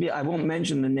 I won't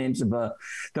mention the names of,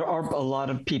 there are a lot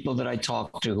of people that I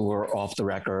talked to who are off the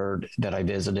record that I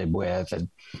visited with,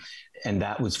 and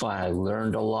that was fine. I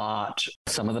learned a lot.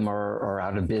 Some of them are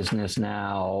out of business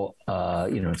now.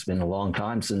 It's been a long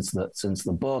time since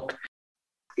the book.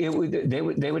 They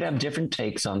would have different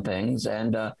takes on things,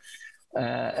 but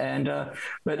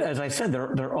as I said,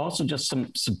 they're also just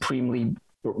some supremely,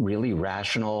 really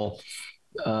rational,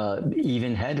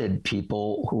 even-headed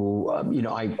people who,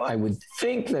 I would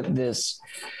think that this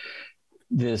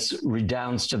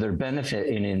redounds to their benefit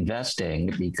in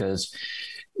investing, because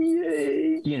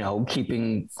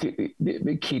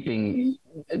keeping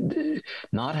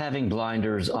not having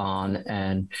blinders on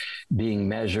and being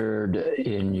measured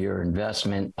in your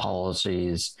investment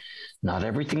policies. Not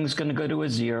everything's going to go to a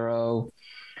zero,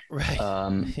 right?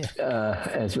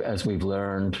 As we've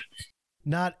learned.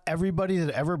 Not everybody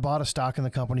that ever bought a stock in the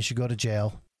company should go to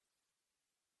jail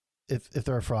if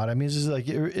they're a fraud. I mean, this is like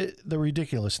the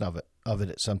ridiculousness of it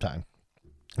at some time.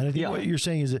 And I think what you're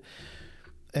saying is that,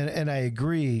 and I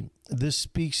agree, this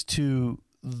speaks to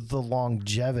the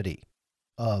longevity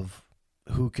of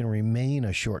who can remain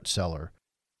a short seller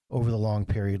over the long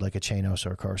period, like a Chanos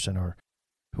or a Carson or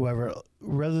whoever,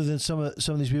 rather than some of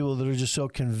these people that are just so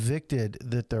convicted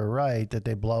that they're right that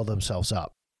they blow themselves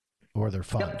up or their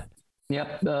fund.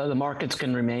 Yep. The markets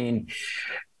can remain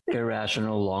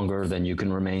irrational longer than you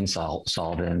can remain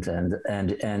solvent. And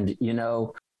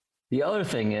the other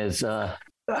thing is, I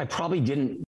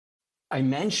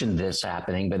mentioned this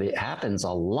happening, but it happens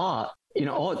a lot.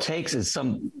 All it takes is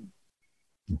some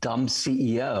dumb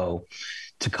CEO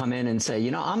to come in and say,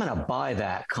 I'm going to buy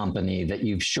that company that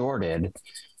you've shorted,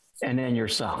 and then you're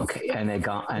sunk. And they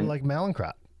got like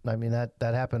Mallinckrodt. I mean, that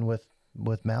happened with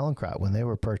Mallinckrodt when they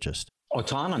were purchased.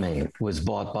 Autonomy was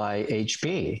bought by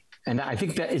HP. And I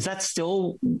think is that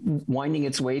still winding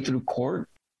its way through court?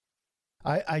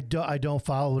 I don't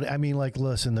follow it. I mean, like,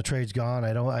 listen, the trade's gone.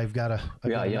 I've got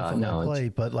enough on my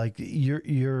plate, but like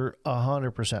you're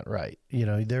 100% right.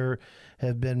 There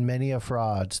have been many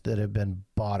frauds that have been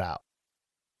bought out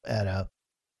at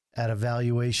a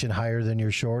valuation higher than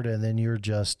you're short, and then you're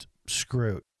just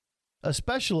screwed,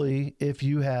 especially if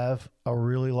you have a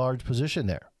really large position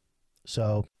there.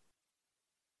 So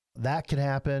That can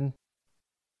happen.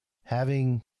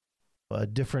 Having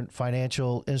different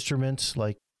financial instruments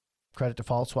like credit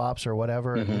default swaps or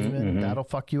whatever, that'll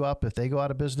fuck you up if they go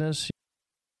out of business,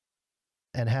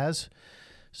 and has.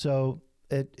 So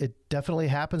it definitely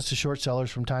happens to short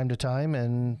sellers from time to time,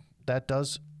 and that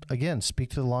does, again, speak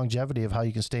to the longevity of how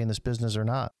you can stay in this business or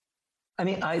not. I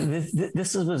mean,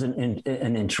 this was an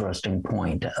interesting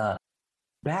point.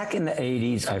 Back in the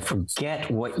 80s, I forget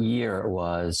what year it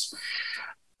was,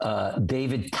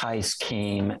 David Tice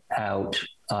came out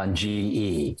on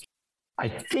GE. I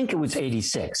think it was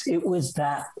 86. It was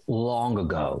that long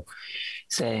ago,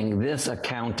 saying this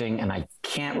accounting, and I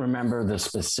can't remember the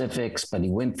specifics, but he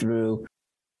went through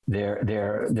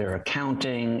their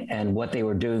accounting and what they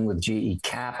were doing with GE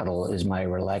Capital is my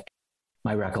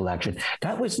recollection.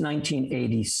 That was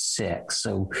 1986.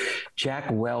 So Jack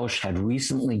Welch had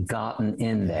recently gotten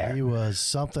in there. He was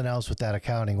something else with that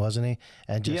accounting, wasn't he?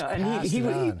 And just passed it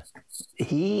on.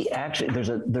 He actually,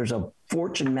 there's a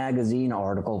Fortune magazine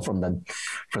article from the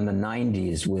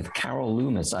 90s with Carol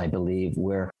Loomis, I believe,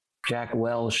 where Jack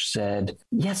Welch said,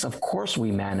 yes, of course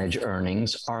we manage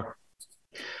earnings.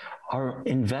 Our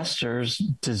investors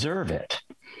deserve it.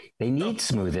 They need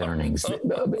smooth earnings,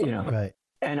 Right.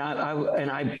 And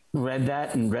I read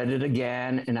that and read it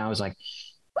again, and I was like,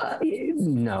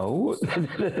 no,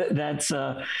 that's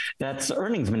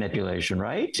earnings manipulation,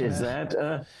 right? Is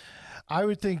that? I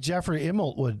would think Jeffrey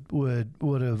Immelt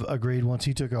would have agreed once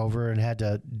he took over and had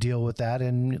to deal with that.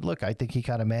 And look, I think he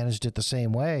kind of managed it the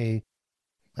same way,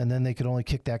 and then they could only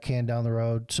kick that can down the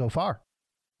road so far.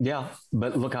 Yeah,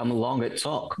 but look how long it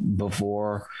took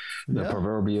before the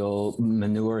proverbial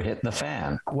manure hit the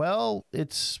fan. Well,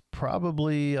 it's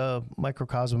probably a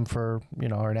microcosm for,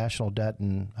 our national debt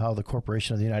and how the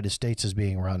corporation of the United States is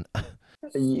being run.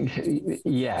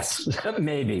 Yes,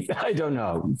 maybe. I don't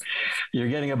know. You're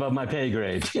getting above my pay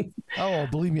grade. Oh,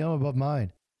 believe me, I'm above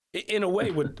mine. In a way,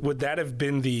 would that have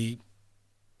been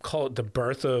call it the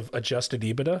birth of adjusted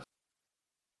EBITDA?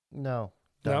 No,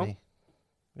 dummy.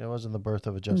 It wasn't the birth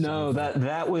of adjusted. No,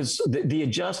 that was the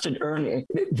adjusted earning.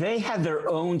 They had their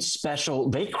own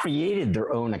they created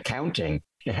their own accounting.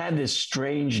 It had this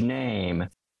strange name,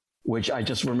 which I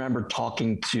just remember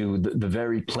talking to the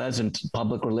very pleasant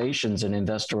public relations and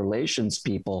investor relations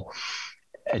people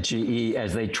at GE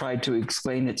as they tried to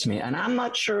explain it to me. And I'm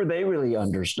not sure they really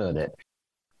understood it,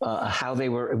 how they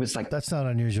were. It was like, that's not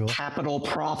unusual. Capital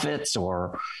profits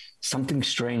or something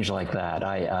strange like that.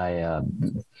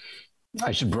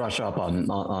 I should brush up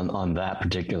on that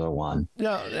particular one.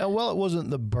 Yeah, well, it wasn't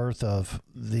the birth of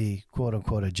the quote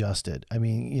unquote adjusted. I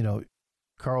mean,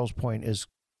 Carl's point is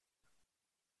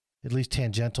at least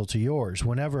tangential to yours.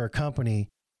 Whenever a company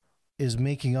is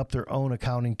making up their own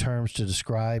accounting terms to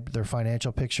describe their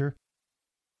financial picture,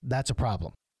 that's a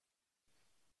problem.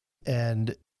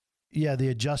 And yeah, the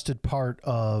adjusted part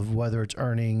of whether it's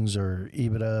earnings or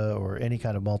EBITDA or any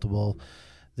kind of multiple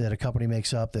that a company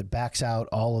makes up that backs out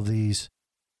all of these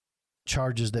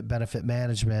charges that benefit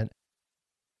management,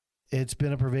 it's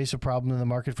been a pervasive problem in the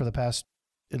market for the past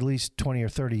at least 20 or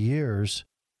 30 years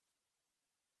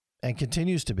and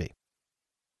continues to be.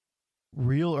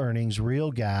 Real earnings,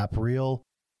 real GAAP, real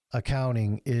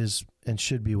accounting is and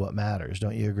should be what matters.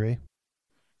 Don't you agree?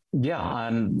 Yeah,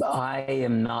 I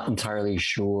am not entirely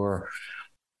sure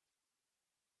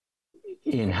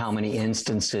in how many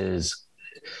instances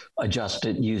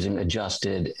using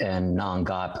adjusted and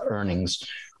non-GAAP earnings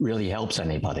really helps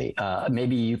anybody.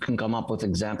 Maybe you can come up with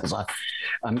examples.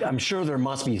 I'm sure there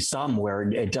must be some where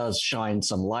it does shine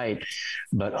some light,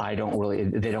 but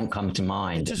they don't come to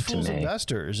mind. It just fools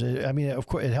investors. I mean, of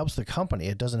course, it helps the company.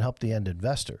 It doesn't help the end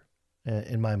investor,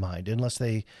 in my mind, unless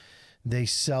they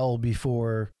sell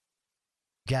before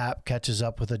GAAP catches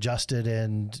up with adjusted.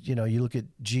 And, you look at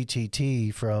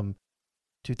GTT from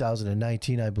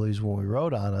 2019, I believe, is when we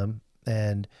wrote on them,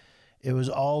 and it was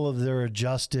all of their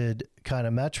adjusted kind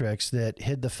of metrics that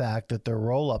hid the fact that their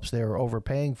roll-ups they were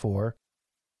overpaying for,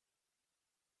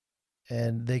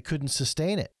 and they couldn't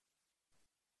sustain it.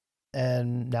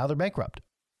 And now they're bankrupt.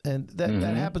 And that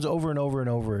happens over and over and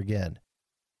over again.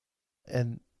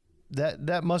 And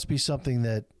that must be something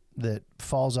that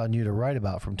falls on you to write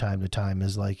about from time to time,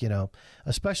 is like,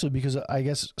 especially because I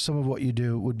guess some of what you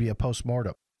do would be a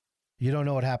postmortem. You don't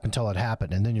know what happened till it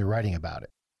happened, and then you're writing about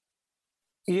it.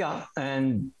 Yeah,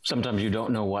 and sometimes you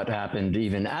don't know what happened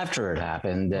even after it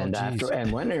happened, and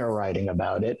and when you're writing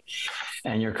about it,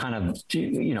 and you're kind of,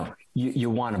 you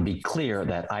want to be clear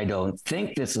that I don't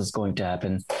think this is going to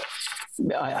happen.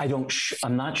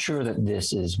 I'm not sure that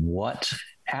this is what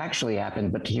actually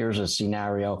happened, but here's a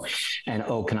scenario. And,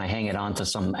 can I hang it on to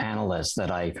some analyst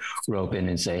that I rope in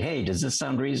and say, hey, does this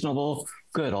sound reasonable?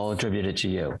 Good, I'll attribute it to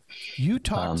you. You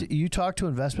talk to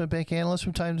investment bank analysts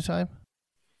from time to time?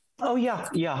 Oh,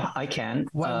 yeah, I can.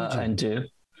 Why would you? And do.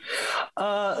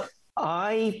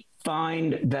 I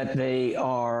find that they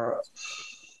are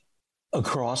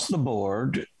across the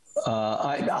board.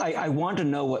 I want to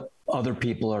know what other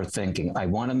people are thinking.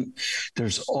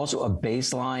 There's also a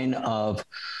baseline of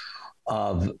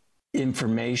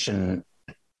information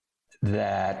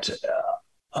that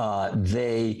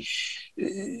that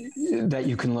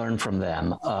you can learn from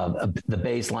them. The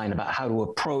baseline about how to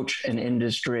approach an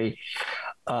industry,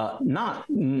 not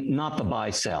the buy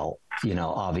sell,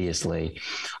 obviously.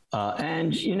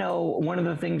 And one of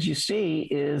the things you see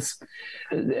is,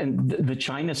 and the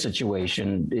China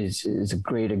situation is a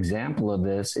great example of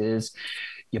this, is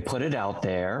you put it out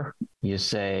there, you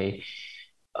say,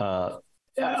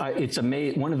 it's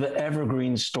amazing. One of the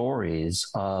evergreen stories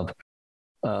of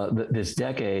this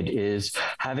decade is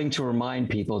having to remind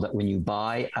people that when you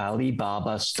buy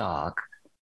Alibaba stock,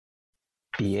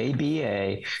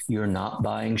 BABA, you're not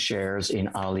buying shares in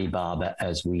Alibaba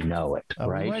as we know it,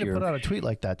 right? We might have put out a tweet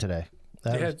like that today.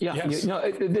 Yes.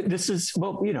 This is,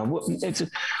 but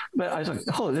I was like,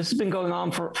 this has been going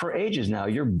on for ages now.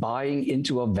 You're buying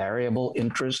into a variable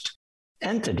interest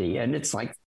entity, and it's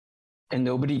like, and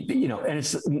nobody, and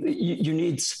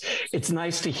it's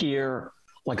nice to hear.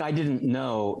 Like, I didn't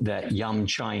know that Yum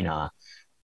China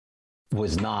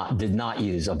did not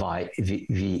use a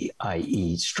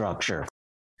VIE structure.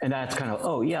 And that's kind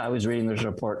of, I was reading this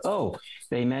report.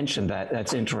 They mentioned that.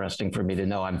 That's interesting for me to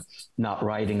know. I'm not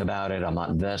writing about it. I'm not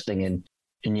investing in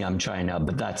Yum China,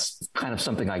 but that's kind of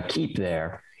something I keep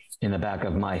there in the back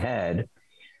of my head.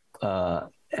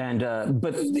 But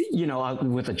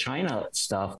with the China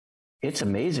stuff, it's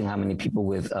amazing how many people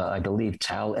with, I believe,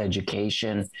 TAL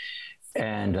education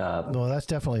and. No, that's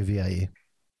definitely VIE.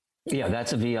 Yeah,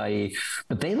 that's a VIE,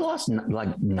 but they lost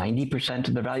like 90%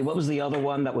 of their value. What was the other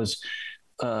one that was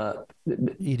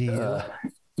EDU?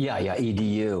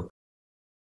 EDU.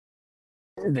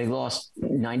 They lost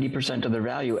 90% of their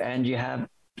value, and you have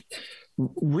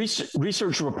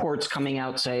research reports coming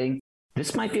out saying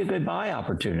this might be a good buy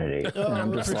opportunity. And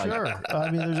I'm just sure. I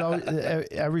mean, there's always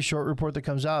every short report that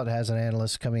comes out has an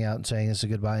analyst coming out and saying it's a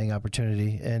good buying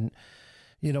opportunity, and.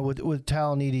 With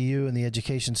TAL and EDU in the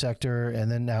education sector,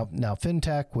 and then now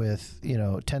fintech with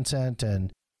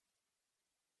Tencent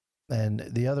and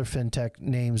the other fintech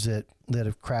names that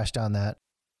have crashed on that.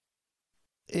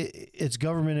 It's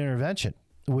government intervention,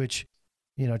 which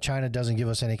China doesn't give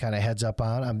us any kind of heads up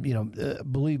on.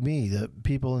 Believe me, the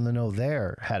people in the know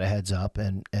there had a heads up,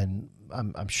 and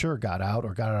I'm sure got out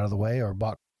of the way or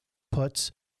bought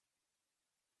puts.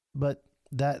 But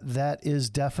that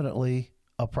is definitely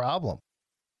a problem.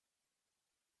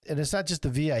 And it's not just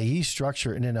the VIE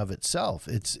structure in and of itself.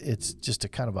 It's just a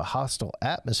kind of a hostile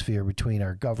atmosphere between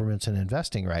our governments and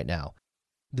investing right now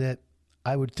that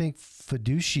I would think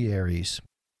fiduciaries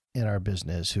in our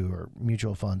business, who are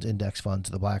mutual funds, index funds,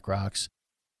 the BlackRocks,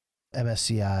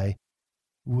 MSCI,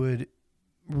 would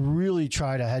really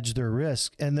try to hedge their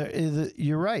risk. And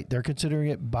you're right. They're considering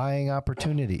it buying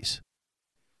opportunities.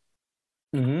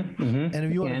 Mm-hmm, mm-hmm. And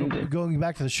if you want to going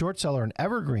back to the short seller and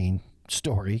evergreen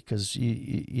story, because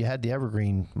you had the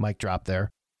evergreen mic drop there.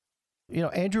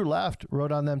 Andrew Left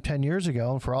wrote on them 10 years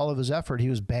ago, and for all of his effort, he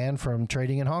was banned from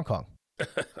trading in Hong Kong.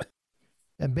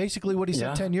 And basically what he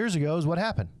said 10 years ago is what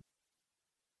happened.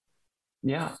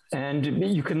 Yeah, and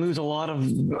you can lose a lot of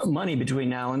money between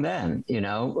now and then,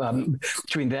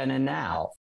 between then and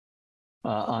now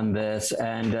on this.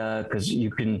 And because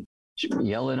you can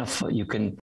you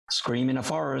can scream in a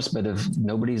forest, but if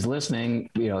nobody's listening,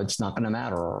 it's not going to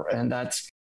matter. And that's,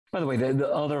 by the way, the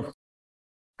other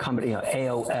company,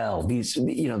 AOL, these,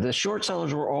 the short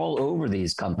sellers were all over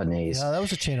these companies. Yeah, that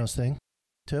was a Chanos thing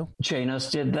too.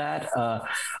 Chanos did that.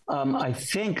 I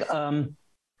think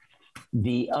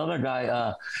the other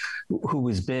guy who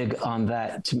was big on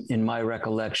that, in my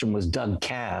recollection, was Doug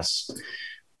Cass.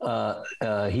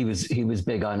 He was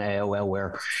big on AOL,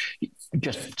 where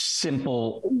just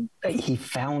simple, he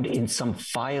found in some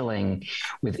filing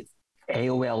with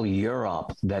AOL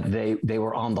Europe that they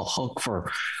were on the hook for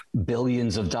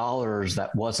billions of dollars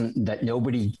that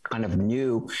nobody kind of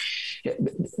knew.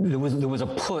 There was a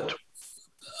put,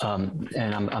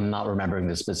 and I'm not remembering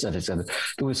the specifics of it.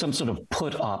 There was some sort of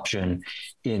put option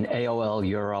in AOL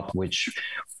Europe, which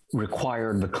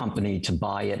required the company to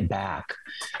buy it back,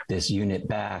 this unit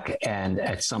back, and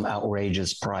at some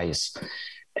outrageous price.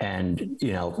 And,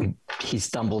 he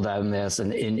stumbled on this,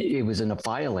 and it was in a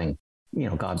filing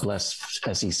God bless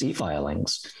SEC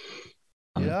filings.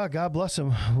 Yeah, God bless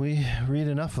them. We read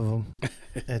enough of them.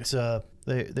 It's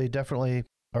they definitely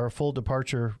are a full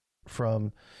departure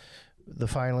from the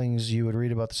filings you would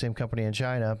read about the same company in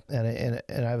China, and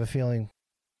I have a feeling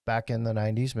back in the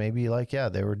 90s, maybe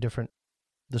there were different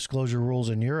disclosure rules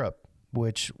in Europe,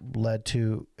 which led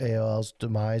to AOL's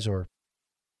demise or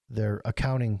their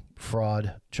accounting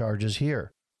fraud charges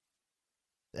here.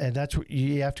 And that's what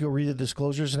you have to go read the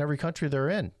disclosures in every country they're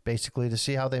in, basically, to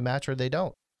see how they match or they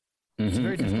don't. It's a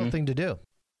very difficult thing to do.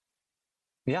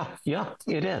 Yeah,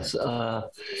 it is.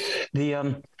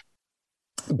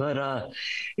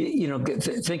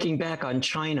 Thinking back on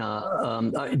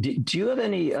China, do you have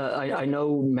any? I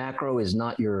know macro is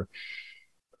not your.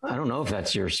 I don't know if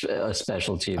that's your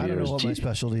specialty. I don't know what my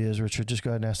specialty is, Richard. Just go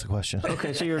ahead and ask the question.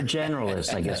 Okay, so you're a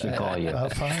generalist, I guess we call you.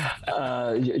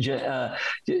 Fine.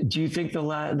 Do you think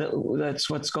that's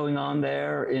what's going on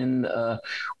there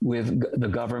with the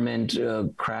government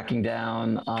cracking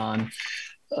down on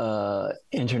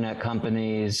internet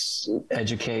companies,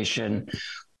 education,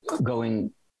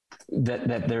 going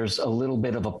that there's a little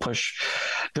bit of a push?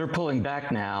 They're pulling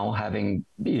back now, having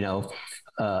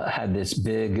had this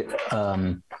big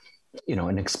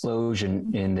an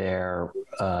explosion in their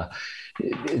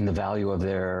in the value of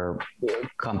their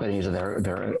companies, or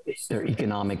their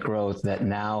economic growth, that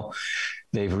now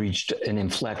they've reached an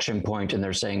inflection point, and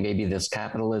they're saying maybe this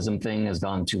capitalism thing has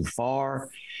gone too far.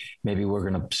 Maybe we're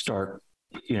going to start,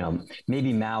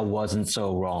 maybe Mao wasn't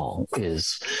so wrong,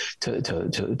 is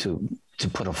to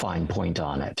put a fine point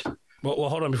on it. Well,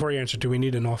 hold on. Before you answer, do we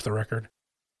need an off the record?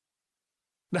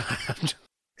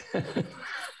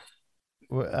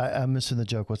 I'm missing the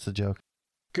joke. What's the joke?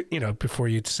 Before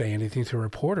you say anything to a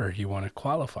reporter, you want to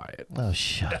qualify it. Oh,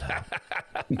 shut up.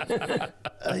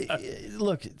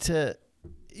 Look,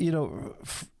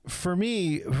 for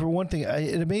me, for one thing,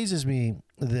 it amazes me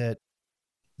that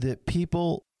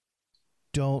people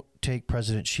don't take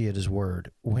President Xi at his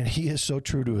word when he is so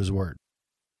true to his word.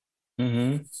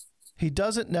 Mm-hmm. He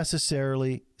doesn't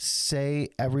necessarily say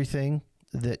everything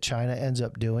that China ends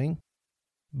up doing,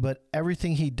 but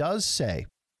everything he does say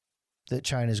that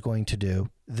China is going to do,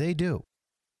 they do.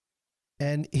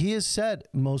 And he has said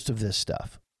most of this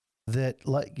stuff that,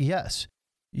 yes,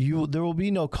 there will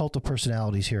be no cult of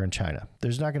personalities here in China.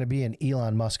 There's not going to be an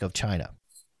Elon Musk of China,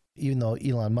 even though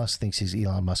Elon Musk thinks he's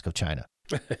Elon Musk of China.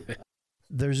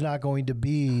 There's not going to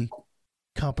be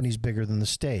companies bigger than the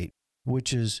state,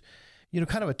 which is,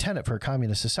 kind of a tenet for a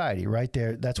communist society, right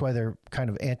there. That's why they're kind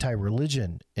of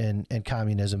anti-religion in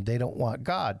communism. They don't want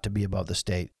God to be above the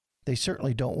state. They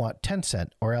certainly don't want Tencent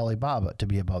or Alibaba to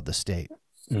be above the state.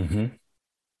 Mm-hmm.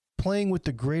 Playing with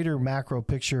the greater macro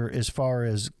picture as far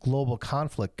as global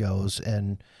conflict goes,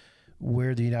 and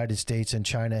where the United States and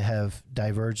China have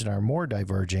diverged and are more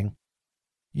diverging,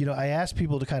 I asked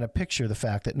people to kind of picture the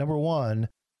fact that, number one,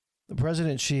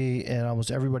 President Xi and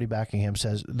almost everybody backing him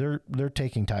says they're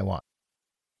taking Taiwan.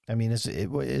 I mean, is it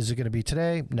going to be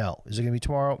today? No. Is it going to be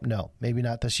tomorrow? No. Maybe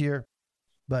not this year.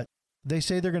 But they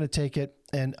say they're going to take it,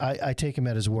 and I take him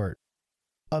at his word.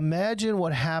 Imagine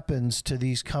what happens to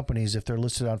these companies if they're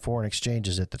listed on foreign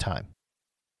exchanges at the time,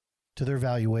 to their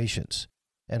valuations,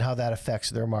 and how that affects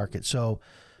their market. So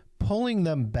pulling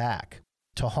them back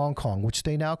to Hong Kong, which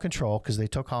they now control because they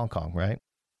took Hong Kong, right?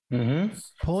 Mm-hmm.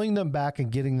 Pulling them back and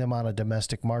getting them on a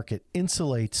domestic market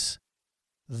insulates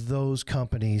those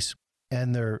companies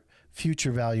and their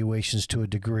future valuations to a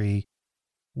degree,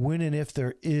 when and if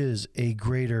there is a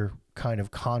greater kind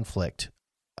of conflict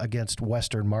against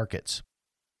Western markets.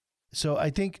 So I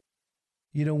think,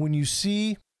 when you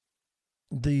see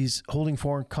these Holding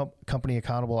Foreign Company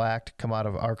Accountable Act come out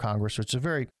of our Congress, which is a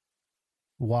very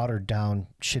watered down,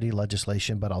 shitty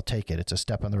legislation, but I'll take it. It's a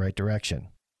step in the right direction.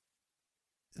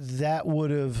 That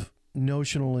would have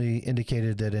notionally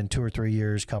indicated that in 2 or 3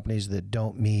 years, companies that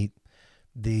don't meet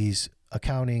these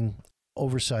accounting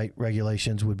oversight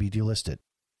regulations would be delisted.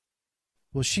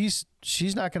 Well, she's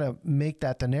not going to make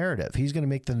that the narrative. He's going to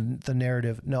make the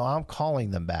narrative, no, I'm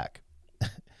calling them back.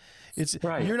 It's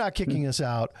right. You're not kicking us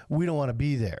out. We don't want to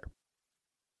be there.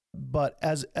 But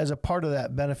as a part of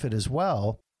that benefit as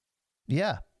well,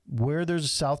 yeah, where there's a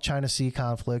South China Sea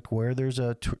conflict, where there's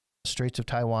a Straits of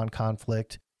Taiwan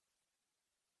conflict,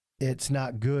 it's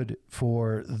not good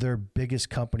for their biggest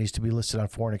companies to be listed on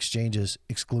foreign exchanges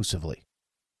exclusively.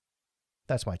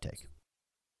 That's my take.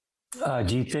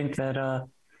 Do you think that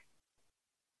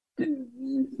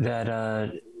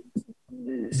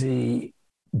he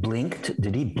blinked?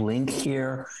 Did he blink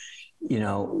here?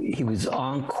 He was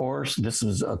on course. This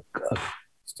was a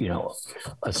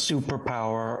a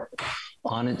superpower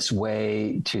on its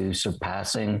way to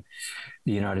surpassing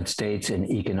the United States in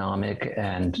economic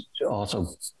and also,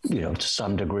 to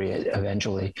some degree,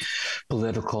 eventually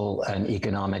political and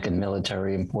economic and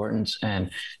military importance.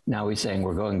 And now he's saying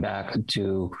we're going back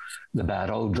to the bad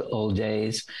old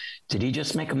days. Did he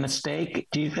just make a mistake,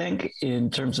 do you think, in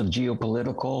terms of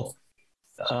geopolitical?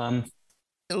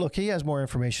 Look, he has more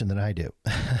information than I do.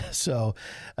 So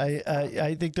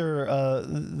I think there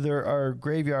are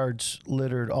graveyards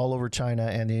littered all over China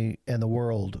and the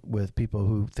world with people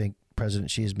who think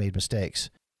President Xi has made mistakes.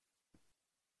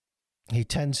 He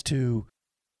tends to...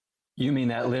 You mean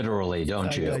that literally,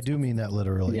 don't you? I do mean that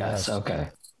literally. Yes. Okay.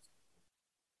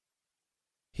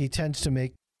 He tends to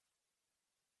make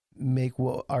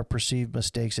what are perceived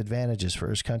mistakes advantages for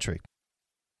his country.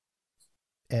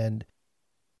 And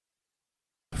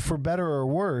for better or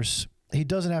worse, he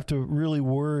doesn't have to really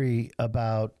worry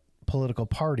about political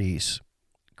parties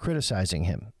criticizing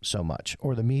him so much,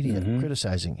 or the media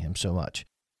criticizing him so much,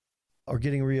 or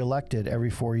getting reelected every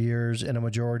 4 years in a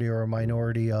majority or a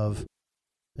minority of,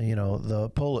 the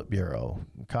Politburo,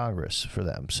 Congress for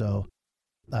them. So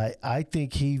I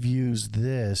think he views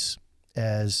this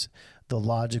as the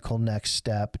logical next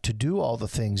step to do all the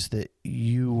things that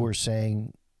you were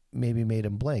saying maybe made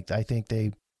him blink. I think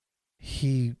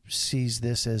he sees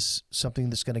this as something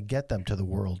that's going to get them to the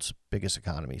world's biggest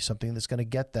economy, something that's going to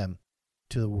get them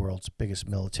to the world's biggest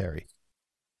military.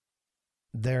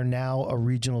 They're now a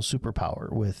regional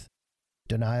superpower with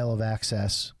denial of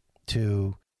access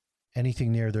to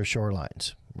anything near their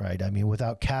shorelines, right? I mean,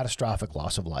 without catastrophic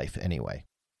loss of life anyway.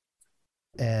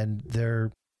 And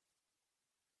they're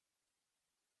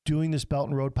doing this Belt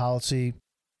and Road policy,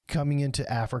 coming into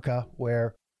Africa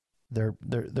where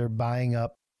they're buying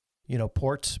up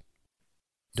ports,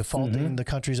 defaulting the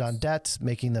countries on debts,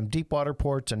 making them deep water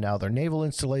ports, and now they're naval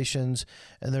installations,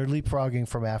 and they're leapfrogging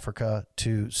from Africa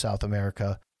to South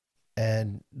America,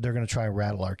 and they're going to try and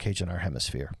rattle our cage in our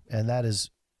hemisphere. And that is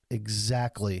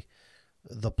exactly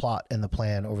the plot and the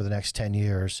plan over the next 10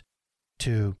 years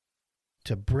to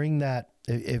bring that,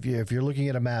 if you're looking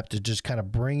at a map, to just kind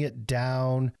of bring it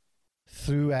down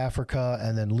through Africa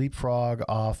and then leapfrog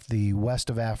off the west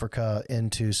of Africa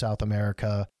into South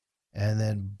America. And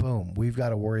then, boom, we've got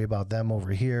to worry about them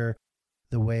over here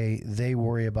the way they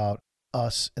worry about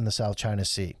us in the South China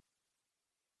Sea.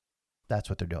 That's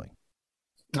what they're doing.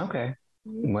 Okay.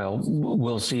 Well,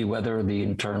 we'll see whether the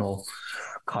internal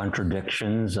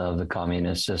contradictions of the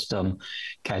communist system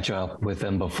catch up with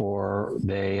them before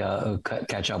they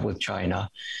catch up with China,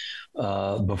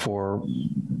 before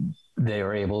they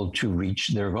are able to reach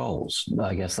their goals.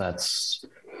 I guess that's...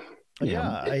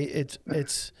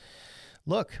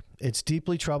 Look, it's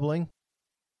deeply troubling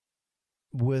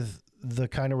with the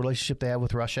kind of relationship they have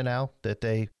with Russia now, that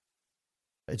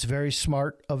it's very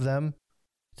smart of them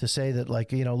to say that,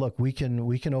 look, we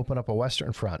can open up a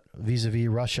Western front vis-a-vis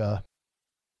Russia,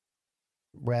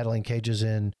 rattling cages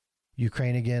in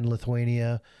Ukraine again,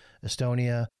 Lithuania,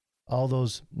 Estonia, all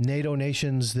those NATO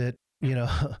nations that,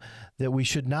 that we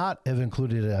should not have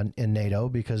included in NATO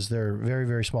because they're very,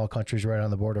 very small countries right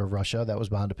on the border of Russia. That was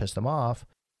bound to piss them off.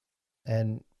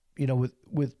 And,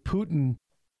 with Putin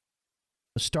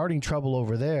starting trouble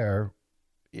over there,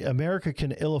 America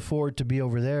can ill afford to be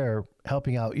over there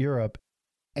helping out Europe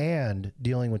and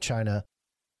dealing with China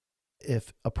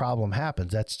if a problem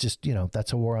happens. That's just,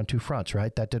 that's a war on two fronts,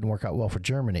 right? That didn't work out well for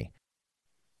Germany.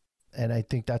 And I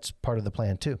think that's part of the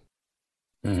plan too.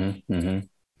 Mm-hmm, mm-hmm.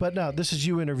 But no, this is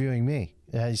you interviewing me.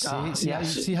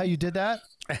 See how you did that?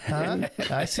 Huh?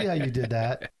 I see how you did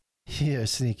that. You're a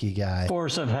sneaky guy.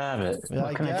 Force of habit.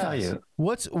 What can I tell you?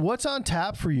 What's on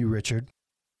tap for you, Richard?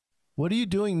 What are you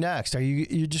doing next? Are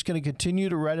you just going to continue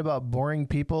to write about boring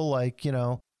people like,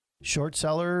 short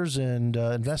sellers and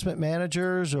investment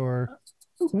managers, or?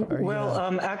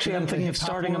 Actually, I'm thinking of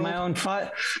starting my own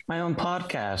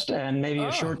podcast and maybe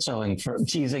a short selling for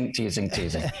teasing.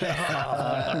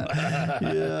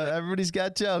 Yeah, everybody's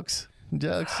got jokes.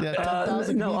 Yeah,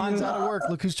 10,000 comedians out of work.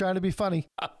 Look who's trying to be funny.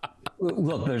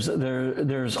 Look, there's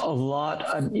a lot.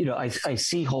 I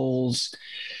see holes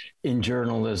in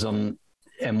journalism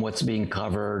and what's being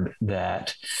covered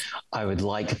that I would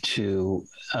like to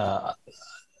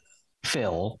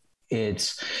fill.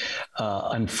 It's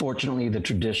unfortunately the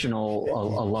traditional.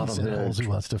 A lot of the holes he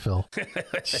wants to fill.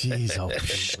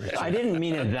 Jeez, I didn't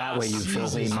mean it that way. You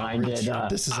filthy minded.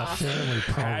 This is a family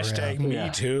program. #me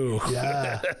too.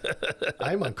 Yeah,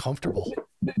 I'm uncomfortable.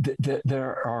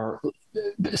 There are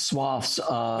swaths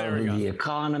of the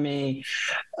economy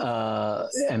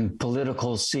and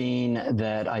political scene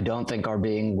that I don't think are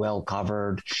being well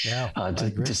covered.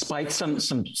 Despite some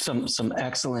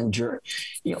excellent,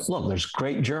 look, there's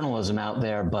great journalism out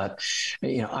there, but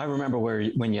I remember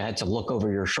when you had to look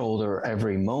over your shoulder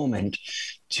every moment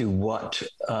to what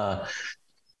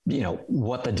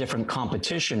the different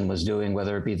competition was doing,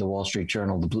 whether it be the Wall Street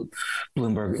Journal, the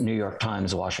Bloomberg, New York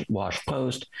Times, Wash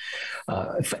Post,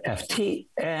 FT.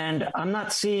 And I'm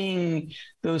not seeing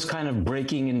those kind of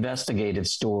breaking investigative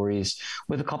stories,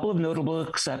 with a couple of notable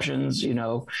exceptions.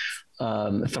 Theranos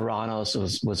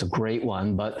was a great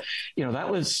one, but that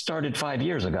was started 5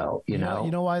 years ago. You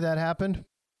know why that happened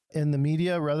in the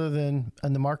media rather than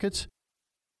in the markets?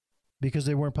 Because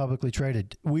they weren't publicly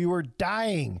traded. We were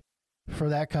dying for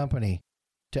that company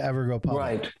to ever go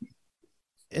public.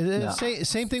 Right.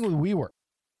 Same thing with WeWork.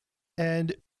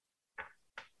 And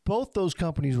both those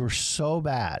companies were so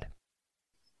bad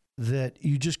that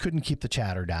you just couldn't keep the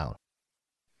chatter down.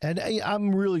 And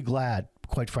I'm really glad,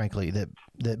 quite frankly, that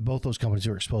both those companies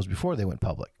were exposed before they went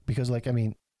public. Because think of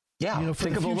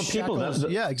all the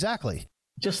people. Yeah, exactly.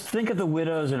 Just think of the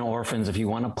widows and orphans, if you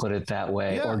want to put it that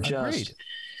way, or just agreed.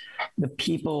 The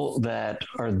people that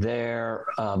are there.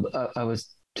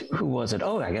 Who was it?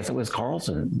 Oh, I guess it was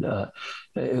Carlson.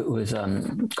 It was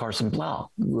Carson Plow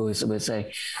who would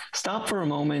say, stop for a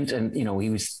moment. And,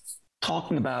 he was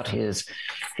talking about his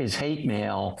hate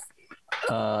mail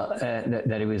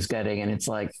that he was getting. And it's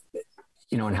like,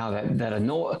 and how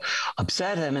that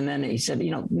upset him. And then he said,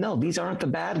 no, these aren't the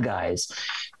bad guys.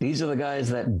 These are the guys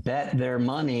that bet their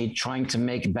money trying to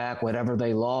make back whatever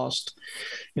they lost,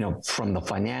 from the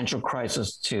financial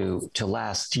crisis to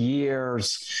last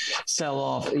year's sell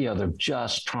off. They're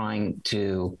just trying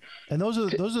to. And those are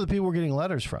the people we're getting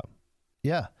letters from.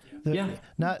 Yeah. Listen,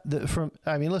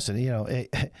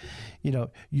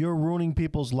 you're ruining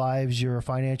people's lives. You're a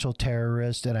financial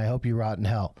terrorist, and I hope you rot in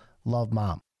hell. Love,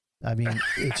 Mom.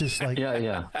 It's just like,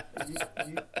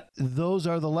 those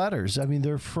are the letters.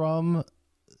 They're from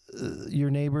your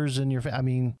neighbors and your,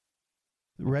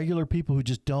 regular people who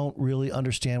just don't really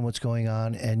understand what's going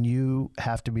on. And you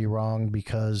have to be wrong,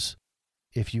 because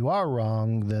if you are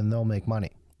wrong, then they'll make money.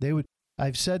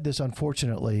 I've said this,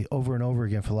 unfortunately, over and over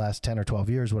again for the last 10 or 12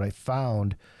 years. What I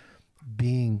found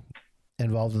being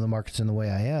involved in the markets in the way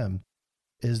I am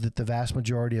is that the vast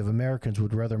majority of Americans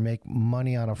would rather make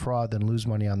money on a fraud than lose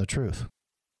money on the truth.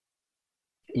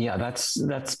 Yeah,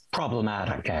 that's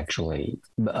problematic, actually,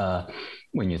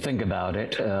 when you think about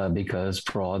it, because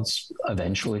frauds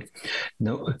eventually,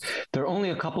 there are only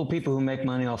a couple of people who make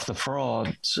money off the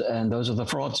frauds, and those are the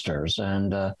fraudsters.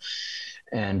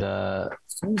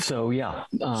 So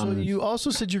you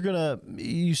also said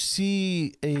you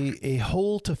see a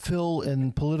hole to fill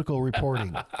in political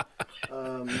reporting.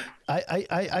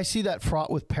 I see that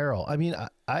fraught with peril.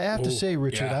 I have to say,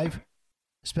 Richard, I've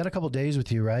spent a couple of days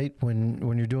with you, right?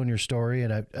 When you're doing your story,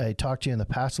 and I talked to you in the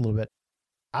past a little bit.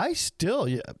 I still,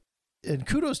 and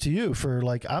kudos to you for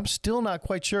I'm still not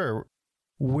quite sure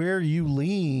where you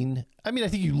lean. I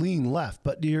think you lean left,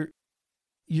 but you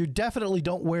definitely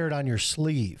don't wear it on your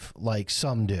sleeve like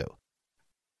some do.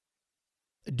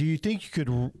 Do you think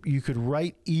you could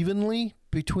write evenly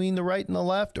between the right and the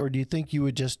left, or do you think you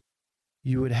would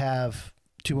have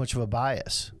too much of a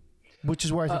bias? Which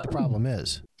is where I think the problem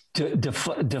is. To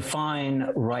define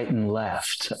right and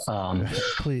left,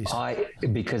 please.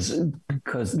 Because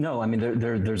no,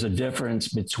 there's a difference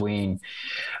between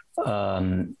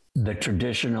the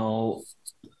traditional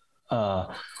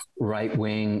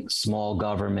right-wing, small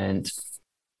government,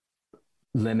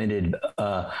 limited,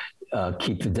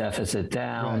 keep the deficit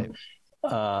down,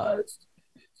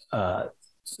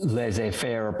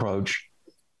 laissez-faire approach.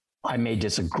 I may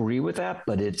disagree with that,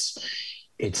 but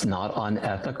it's not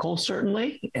unethical,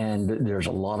 certainly, and there's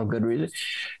a lot of good reason.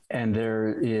 And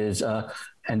there is,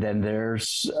 and then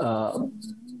there's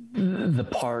the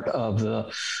part of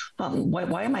the.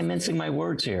 Why am I mincing my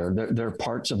words here? There are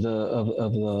parts of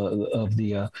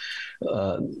the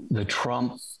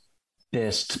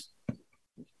Trumpist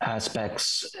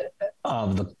aspects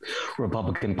of the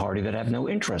Republican Party that have no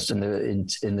interest in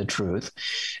the truth,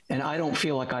 and I don't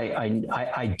feel like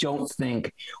I don't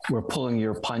think we're pulling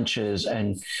your punches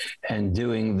and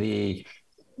doing the,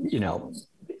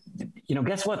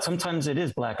 guess what? Sometimes it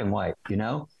is black and white,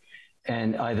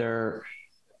 and either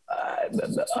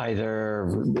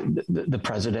the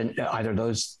president, either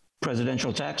those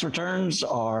presidential tax returns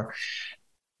are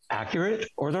accurate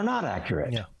or they're not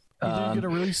accurate. Yeah, either you're going to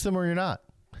release them or you're not.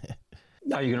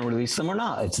 Are you going to release them or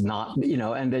not? It's not,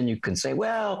 and then you can say,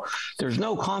 well, there's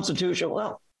no constitution.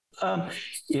 Well,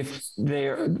 if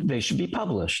they should be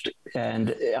published.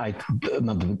 And I'm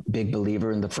a big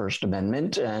believer in the First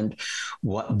Amendment and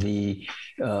what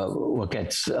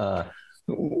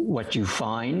you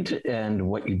find and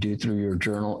what you do through your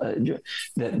journal.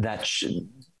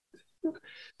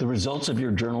 The results of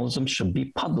your journalism should be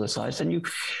publicized. And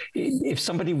if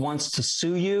somebody wants to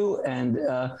sue you, and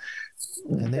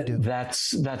they do,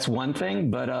 that's one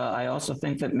thing. But I also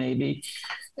think that maybe,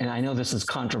 and I know this is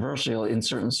controversial in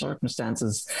certain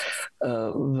circumstances,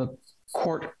 the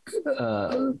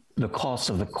cost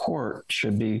of the court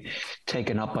should be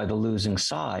taken up by the losing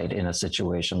side in a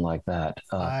situation like that.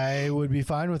 I would be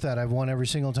fine with that. I've won every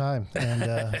single time, and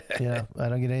I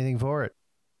don't get anything for it.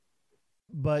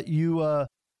 But you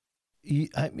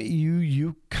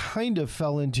kind of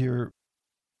fell into your,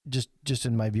 just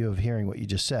in my view of hearing what you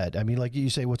just said. I mean, like you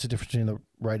say, what's the difference between the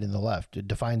right and the left?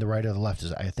 Define the right or the left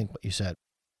is, I think, what you said.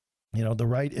 The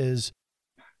right is,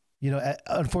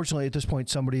 unfortunately at this point,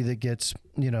 somebody that gets,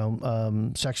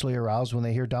 sexually aroused when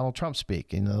they hear Donald Trump speak.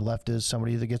 The left is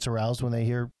somebody that gets aroused when they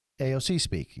hear AOC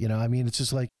speak. It's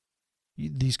just like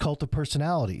these cult of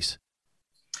personalities.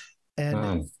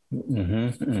 And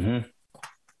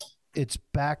it's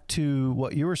back to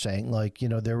what you were saying. Like,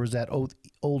 there was that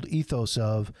old ethos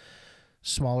of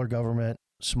smaller government,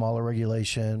 smaller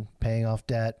regulation, paying off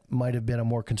debt, might have been a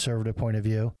more conservative point of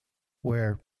view,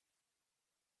 where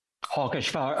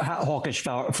hawkish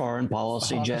foreign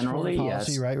policy generally. Foreign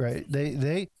policy, yes. Right.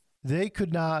 They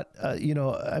could not,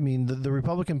 the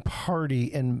Republican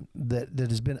Party and that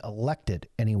has been elected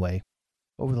anyway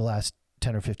over the last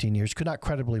 10 or 15 years could not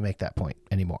credibly make that point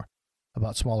anymore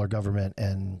about smaller government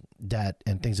and debt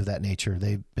and things of that nature.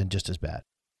 They've been just as bad.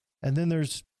 And then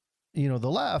there's, the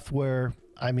left where,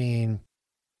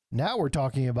 now we're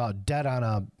talking about debt on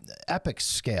a epic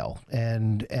scale,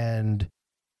 and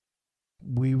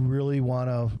we really want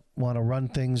to run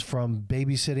things from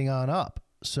babysitting on up.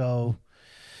 So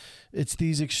it's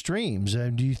these extremes.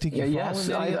 And do you think you're yes,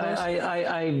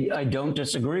 I don't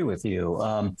disagree with you.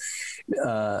 I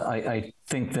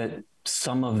think that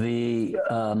some of the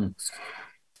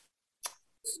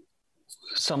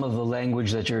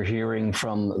language that you're hearing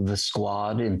from the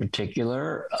squad in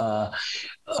particular, some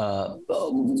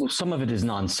of it is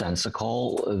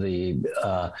nonsensical,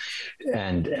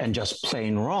 and just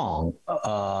plain wrong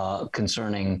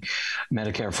concerning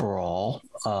Medicare for all,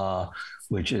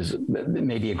 which is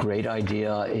maybe a great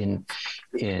idea in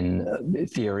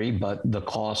theory, but the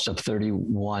cost of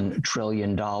 $31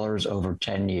 trillion over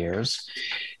 10 years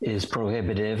is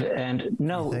prohibitive. And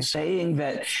saying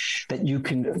that you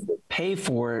can pay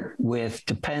for it with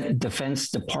Defense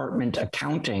Department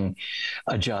accounting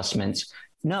adjustments,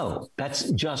 no,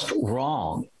 that's just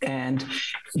wrong. And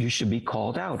you should be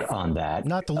called out on that.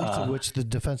 Not the least of which the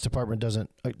Defense Department doesn't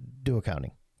do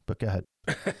accounting, but go ahead.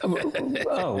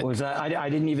 Was that? I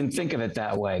didn't even think of it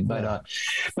that way. But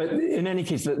but in any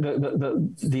case,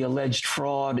 the alleged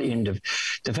fraud in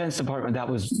Defense Department, that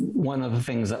was one of the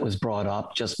things that was brought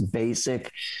up. Just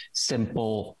basic,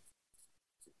 simple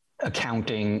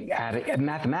accounting,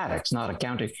 mathematics, not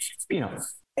accounting.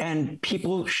 And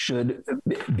people should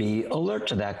be alert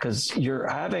to that, because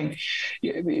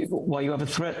while you have a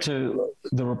threat to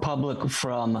the Republic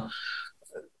from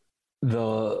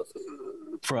the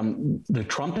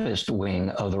Trumpist wing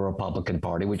of the Republican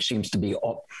Party, which seems to be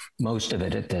most of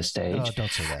it at this stage. Oh,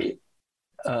 don't say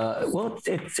that. Well,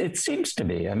 it seems to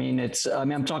be.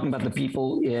 I'm talking about the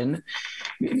people in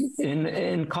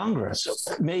Congress.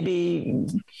 Maybe,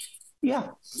 yeah.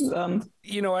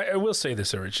 I will say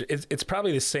this, Rich. It's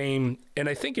probably the same, and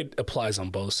I think it applies on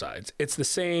both sides. It's the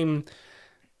same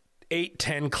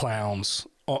 8-10 clowns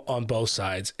on both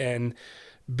sides, and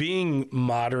being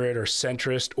moderate or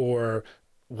centrist or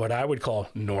what I would call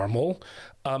normal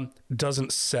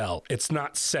doesn't sell. It's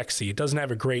not sexy. It doesn't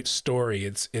have a great story.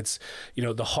 It's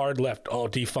the hard left,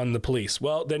 defund the police.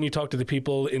 Well, then you talk to the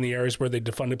people in the areas where they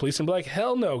defund the police and be like,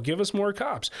 hell no, give us more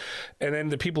cops. And then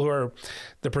the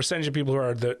percentage of people who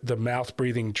are the mouth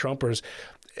breathing Trumpers,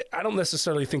 I don't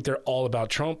necessarily think they're all about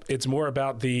Trump. It's more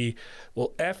about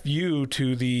F you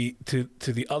to the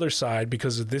other side,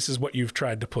 because this is what you've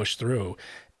tried to push through.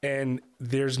 And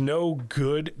there's no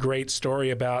great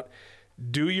story about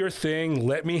do your thing,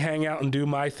 let me hang out and do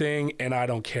my thing, and I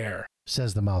don't care.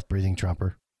 Says the mouth-breathing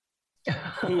Trumper.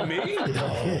 Who, me?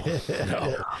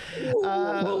 No.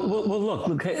 Well,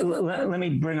 look, let me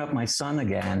bring up my son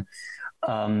again.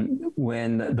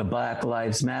 When the Black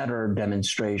Lives Matter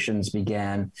demonstrations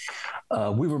began,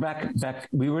 we were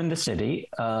in the city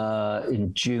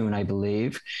in June, I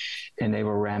believe, and they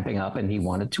were ramping up, and he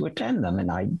wanted to attend them.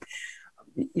 And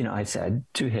I said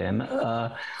to him,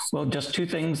 well, just two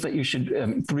things that you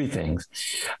should, three things.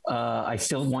 I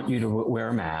still want you to wear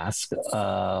a mask,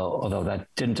 although that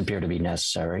didn't appear to be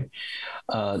necessary.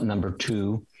 Number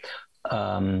two,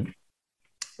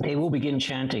 they will begin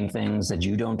chanting things that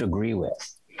you don't agree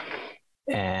with.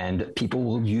 And people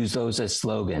will use those as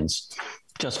slogans.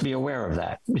 Just be aware of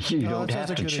that. You don't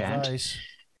have to chant. Advice.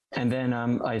 And then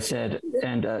I said,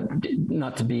 and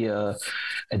not to be a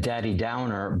daddy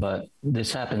downer, but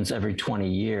this happens every 20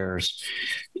 years,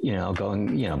 you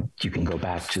can go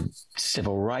back to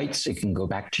civil rights. It can go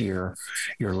back to your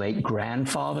late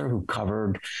grandfather who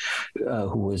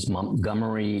was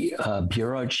Montgomery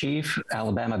bureau chief,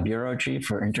 Alabama bureau chief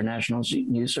for International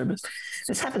News Service.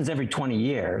 This happens every 20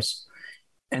 years.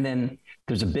 And then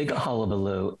there's a big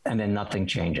hullabaloo, and then nothing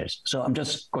changes. So I'm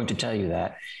just going to tell you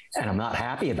that, and I'm not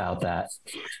happy about that.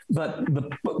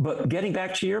 But getting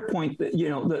back to your point,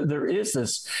 there is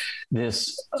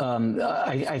this.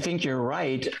 I think you're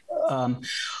right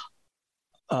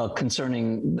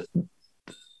concerning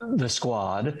the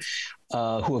squad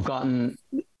who have gotten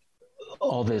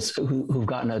all this, who've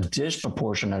gotten a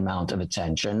disproportionate amount of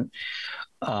attention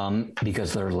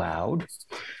because they're loud.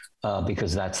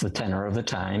 Because that's the tenor of the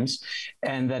times,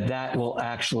 and that will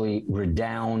actually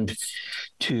redound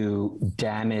to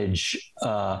damage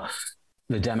the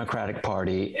Democratic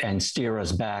Party and steer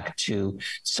us back to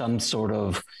some sort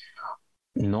of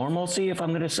normalcy, if I'm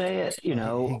going to say it,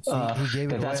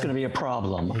 that's going to be a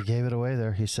problem. He gave it away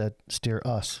there. He said, steer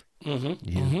us.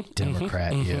 You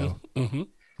Democrat, you.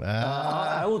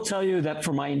 I will tell you that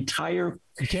for my entire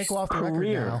you can't go off the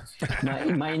career, record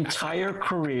now. my entire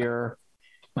career,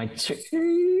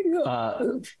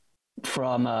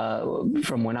 from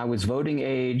when I was voting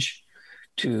age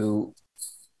to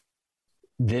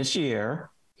this year,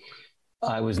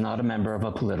 I was not a member of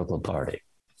a political party.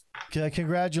 Okay,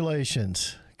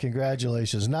 congratulations.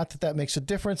 Not that makes a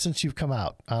difference since you've come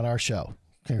out on our show.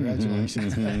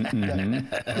 Congratulations.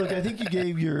 Look, I think you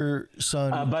gave your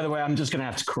son... by the way, I'm just going to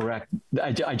have to correct.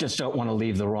 I just don't want to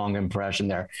leave the wrong impression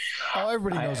there. Oh,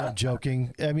 everybody knows I'm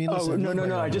joking. I mean, listen,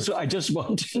 no. I just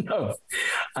want to know.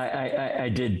 I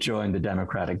did join the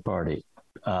Democratic Party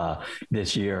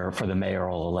this year for the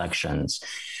mayoral elections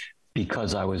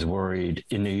because I was worried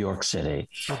in New York City.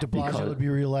 That de Blasio would be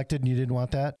reelected and you didn't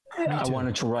want that? I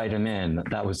wanted to write him in.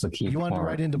 That was the key part. You wanted to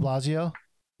write in de Blasio?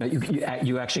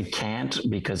 You actually can't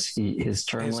because his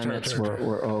term limits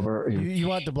were over. You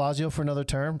want de Blasio for another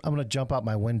term? I'm going to jump out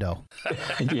my window.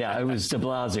 Yeah, it was de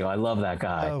Blasio. I love that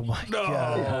guy. Oh my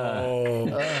God.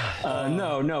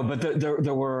 No. But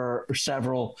there were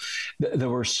several. There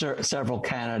were several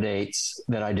candidates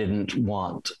that I didn't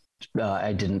want.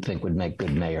 I didn't think would make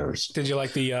good mayors. Did you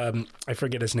like the? I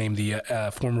forget his name.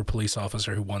 The former police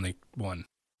officer who won.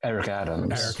 Eric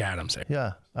Adams.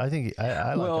 Yeah, I think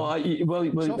I like him.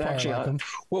 Well, actually,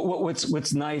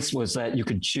 what's nice was that you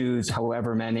could choose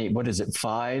however many. What is it?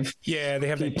 5? Yeah, they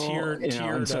have people,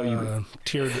 tiered.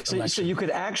 So you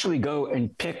could actually go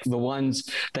and pick the ones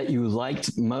that you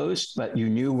liked most, but you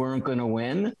knew weren't going to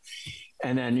win,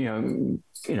 and then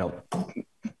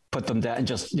put them down.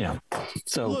 Just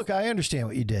So look, I understand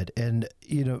what you did, and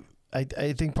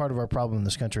I think part of our problem in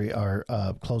this country are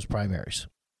closed primaries.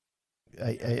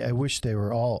 I wish they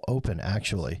were all open,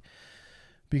 actually,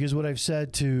 because what I've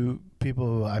said to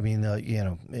people,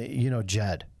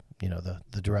 Jed,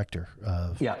 the director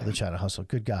of the China Hustle,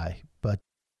 good guy, but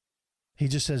he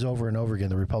just says over and over again,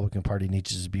 the Republican Party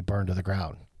needs to be burned to the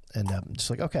ground. And just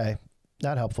like, okay,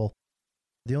 not helpful.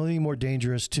 The only thing more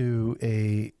dangerous to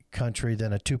a country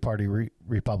than a two-party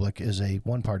republic is a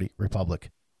one-party republic.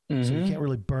 Mm-hmm. So you can't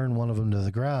really burn one of them to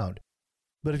the ground.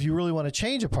 But if you really want to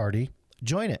change a party,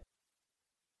 join it.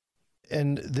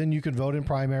 And then you can vote in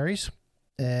primaries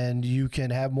and you can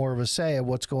have more of a say at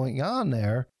what's going on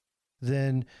there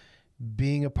than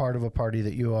being a part of a party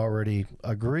that you already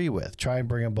agree with. Try and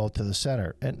bring them both to the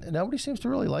center. And nobody seems to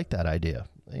really like that idea.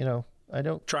 I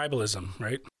don't. Tribalism,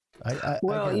 right?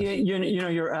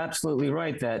 You're absolutely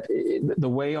right that the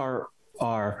way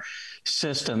our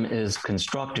system is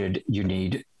constructed, you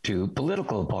need 2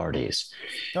 political parties.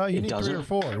 Oh, you need 3 or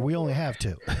 4. We only have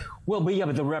 2. Well,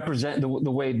 but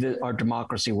the way that our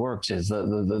democracy works is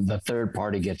the third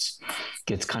party gets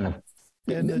kind of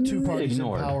and the 2 parties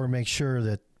ignored. In power make sure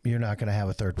that you're not going to have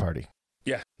a third party.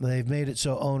 Yeah, they've made it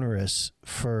so onerous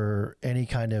for any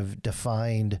kind of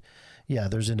defined. Yeah,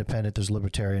 there's independent, there's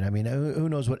libertarian. I mean, who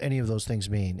knows what any of those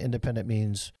things mean? Independent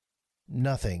means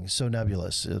nothing, so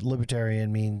nebulous.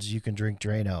 Libertarian means you can drink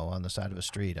Drano on the side of a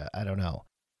street. I don't know.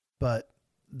 But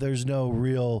there's no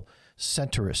real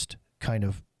centrist kind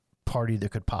of party that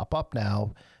could pop up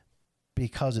now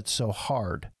because it's so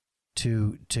hard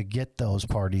to get those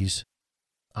parties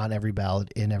on every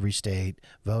ballot in every state,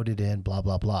 voted in, blah,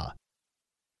 blah, blah.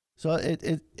 So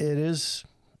it is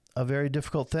a very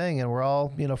difficult thing. And we're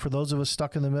all, for those of us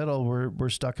stuck in the middle, we're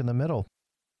stuck in the middle.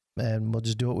 And we'll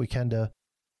just do what we can to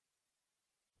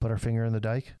put our finger in the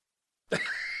dike.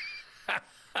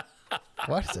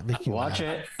 What does it make you Watch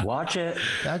it.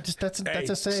 That's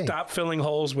a saying. Stop filling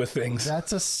holes with things.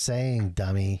 That's a saying,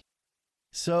 dummy.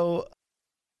 So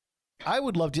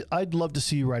I'd love to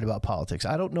see you write about politics.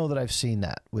 I don't know that I've seen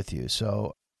that with you.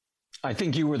 So I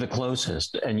think you were the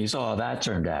closest, and you saw how that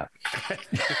turned out.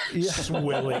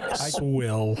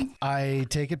 Swill. I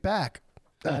take it back.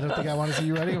 I don't think I want to see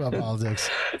you writing about politics.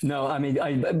 No, I mean,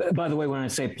 by the way, when I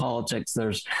say politics,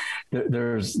 there's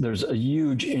a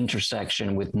huge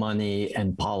intersection with money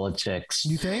and politics.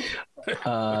 You think?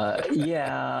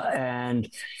 Yeah,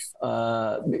 and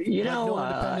no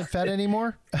independent Fed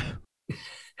anymore.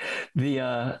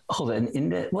 Hold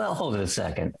on a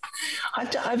second.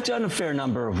 I've done a fair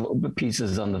number of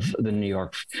pieces on the New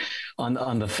York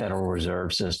on the Federal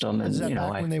Reserve System, and is that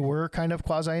back when they were kind of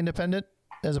quasi-independent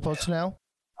as opposed to now?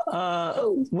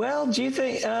 Well, do you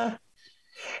think?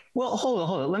 Well, hold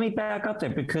on. Let me back up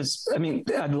there because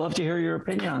I'd love to hear your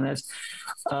opinion on this.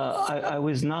 I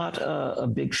was not a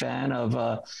big fan of.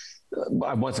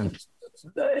 I wasn't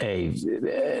a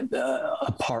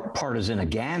partisan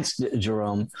against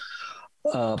Jerome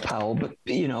Powell, but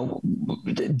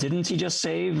didn't he just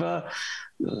save the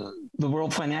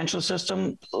world financial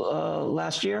system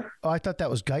last year? Oh, I thought that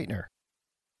was Geithner.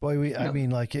 Boy,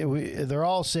 they're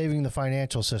all saving the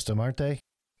financial system, aren't they?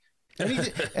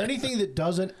 Anything that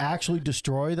doesn't actually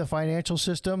destroy the financial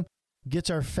system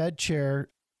gets our Fed chair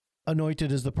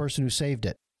anointed as the person who saved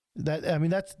it.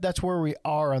 That's where we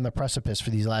are on the precipice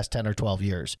for these last 10 or 12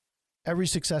 years. Every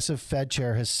successive Fed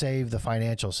chair has saved the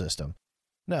financial system.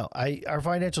 No, our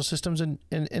financial system's in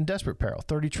desperate peril.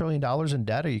 $30 trillion in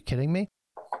debt. Are you kidding me?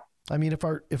 I mean, if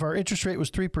our interest rate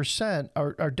was 3%,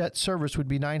 our debt service would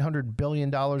be $900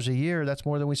 billion a year. That's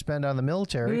more than we spend on the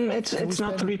military. It's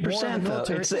not 3%,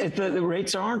 though. The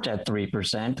rates aren't at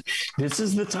 3%. This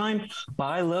is the time,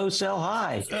 buy low, sell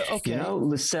high. Okay.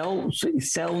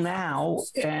 Sell now,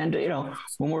 and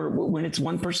when it's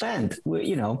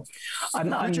 1%. I'm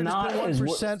not Richard, not it's been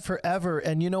 1% forever.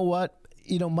 And you know what?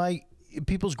 My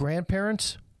people's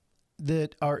grandparents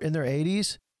that are in their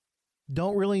 80s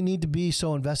don't really need to be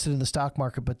so invested in the stock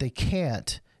market, but they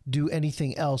can't do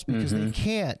anything else because they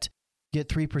can't get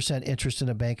 3% interest in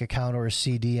a bank account or a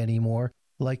CD anymore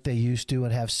like they used to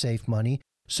and have safe money.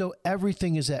 So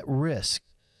everything is at risk.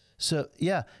 So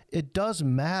yeah, it does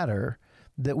matter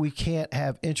that we can't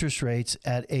have interest rates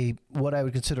at what I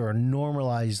would consider a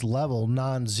normalized level,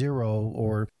 non-zero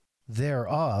or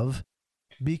thereof,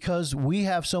 because we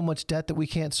have so much debt that we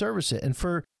can't service it. And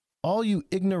for all you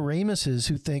ignoramuses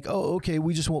who think, oh, okay,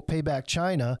 we just won't pay back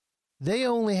China, they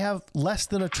only have less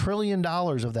than $1 trillion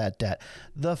of that debt.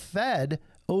 The Fed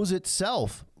owes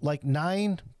itself like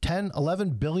 $9, $10,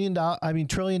 $11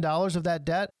 trillion of that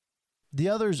debt. The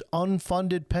other's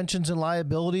unfunded pensions and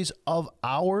liabilities of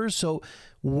ours. So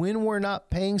when we're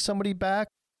not paying somebody back,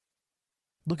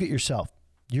 look at yourself.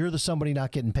 You're the somebody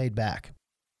not getting paid back.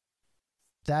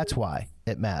 That's why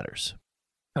it matters.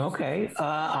 Okay,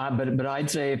 but I'd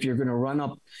say if you're going to run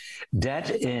up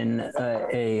debt in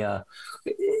a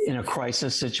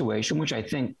crisis situation, which I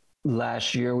think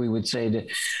last year we would say that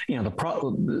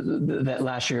that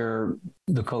last year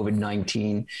the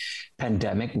COVID-19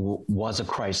 pandemic was a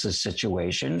crisis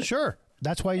situation. Sure,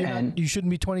 that's why you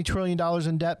shouldn't be $20 trillion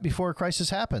in debt before a crisis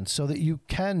happens, so that you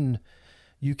can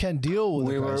deal with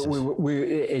the crisis.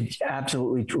 It's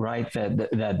absolutely right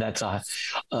that's a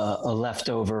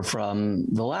leftover from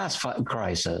the last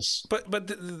crisis. But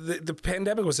the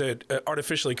pandemic was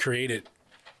artificially created,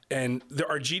 and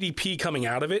our GDP coming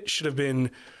out of it should have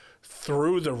been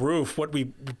through the roof.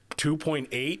 2.8,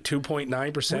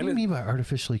 2.9%. What do you mean by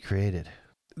artificially created?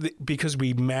 Because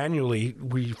we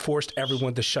forced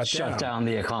everyone to shut down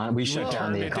the economy. We shut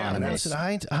down the economy. Listen,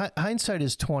 hindsight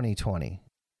is 20/20.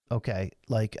 Okay,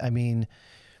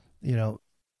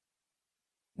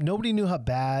 nobody knew how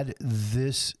bad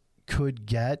this could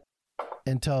get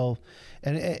until,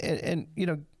 and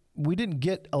we didn't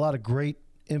get a lot of great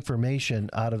information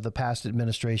out of the past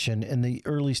administration in the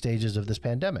early stages of this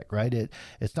pandemic, right?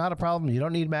 It's not a problem. You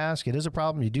don't need a mask. It is a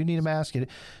problem. You do need a mask.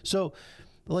 So,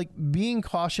 being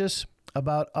cautious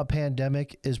about a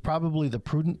pandemic is probably the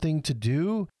prudent thing to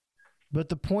do. But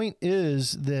the point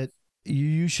is that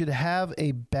you should have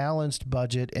a balanced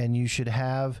budget and you should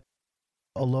have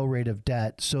a low rate of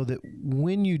debt so that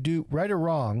when you do, right or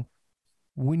wrong,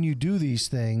 when you do these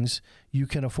things, you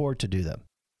can afford to do them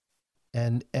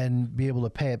and be able to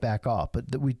pay it back off.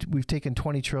 But we've taken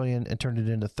 20 trillion and turned it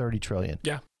into 30 trillion.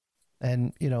 Yeah.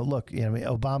 And, look,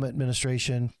 Obama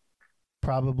administration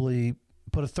probably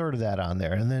put a third of that on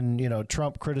there. And then,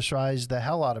 Trump criticized the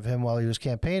hell out of him while he was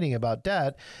campaigning about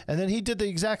debt. And then he did the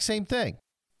exact same thing.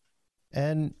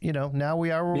 And, now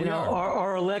we are where we are.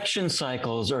 Our election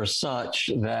cycles are such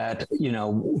that,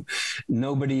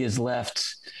 nobody is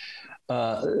left.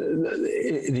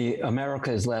 The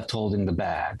America is left holding the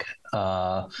bag.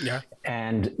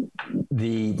 And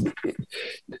the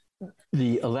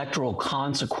electoral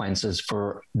consequences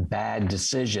for bad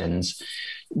decisions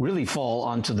really fall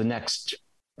onto the next,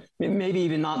 maybe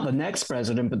even not the next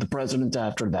president, but the president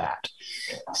after that.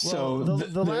 Well, so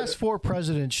the last four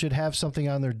presidents should have something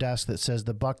on their desk that says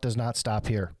the buck does not stop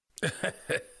here.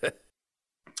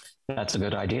 That's a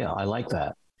good idea. I like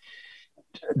that.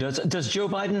 Does Joe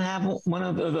Biden have one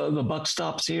of the buck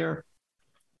stops here?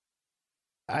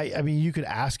 I mean, you could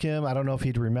ask him. I don't know if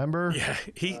he'd remember. Yeah,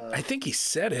 I think he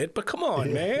said it, but come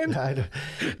on, man.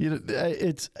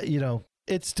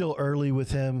 It's still early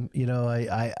with him.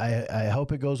 I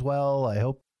hope it goes well. I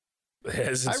hope. I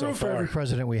root for every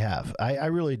president we have. I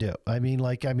really do. I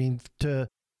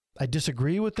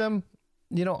disagree with them,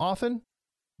 often,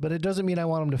 but it doesn't mean I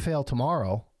want them to fail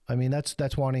tomorrow. I mean,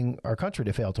 that's wanting our country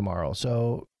to fail tomorrow.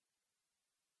 So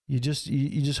you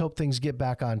just hope things get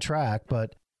back on track.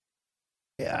 But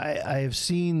I have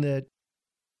seen that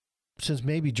since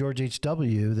maybe George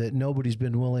H.W. that nobody's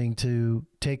been willing to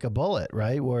take a bullet,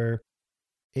 right? Where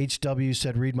H.W.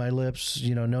 said, read my lips,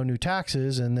 no new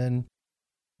taxes. And then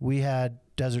we had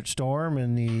Desert Storm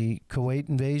and the Kuwait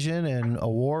invasion and a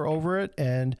war over it.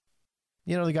 And,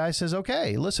 the guy says,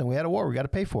 okay, listen, we had a war. We got to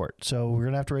pay for it. So we're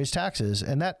going to have to raise taxes.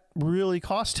 And that really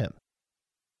cost him.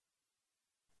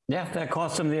 Yeah, that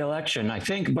cost him the election, I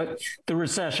think. But the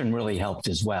recession really helped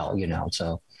as well,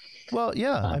 so. Well,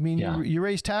 yeah. You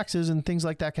raise taxes and things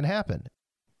like that can happen.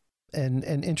 And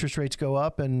interest rates go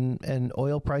up and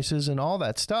oil prices and all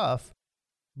that stuff.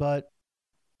 But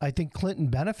I think Clinton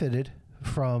benefited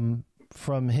from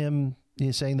him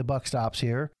saying the buck stops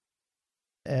here.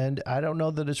 And I don't know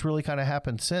that it's really kind of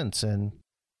happened since. And,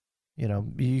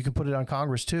 you can put it on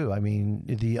Congress too. I mean,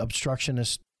 the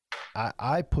obstructionist,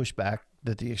 I push back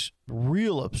that the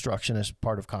real obstructionist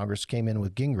part of Congress came in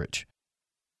with Gingrich.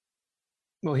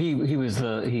 Well,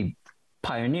 he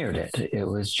pioneered it. It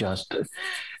was just,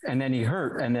 and then he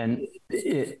hurt, and then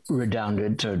it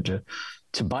redounded to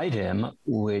bite him,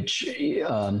 which, his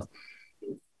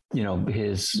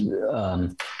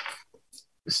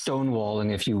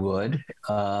stonewalling, if you would,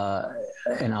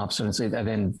 and obstinacy. And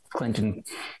then Clinton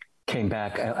came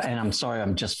back, and I'm sorry,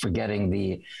 I'm just forgetting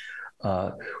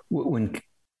when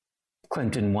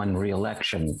Clinton won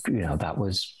re-election. That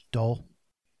was Dole.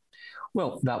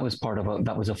 Well, that was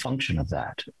that was a function of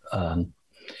that.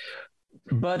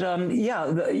 But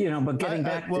getting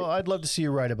back. I'd love to see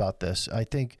you write about this. I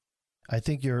think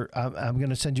I'm going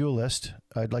to send you a list.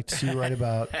 I'd like to see you write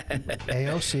about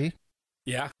AOC.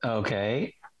 Yeah.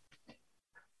 Okay.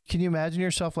 Can you imagine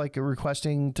yourself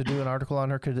requesting to do an article on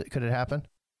her? Could it happen?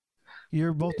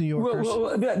 You're both New Yorkers.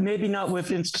 Well, maybe not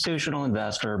with Institutional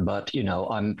Investor, but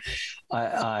I'm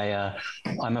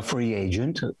a free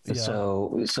agent, yeah.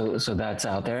 So that's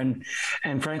out there,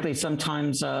 and frankly,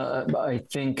 sometimes I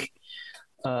think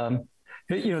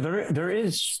there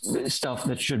is stuff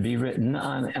that should be written.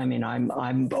 I mean,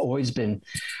 I've always been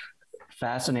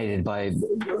fascinated by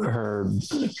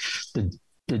the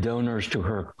donors to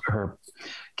her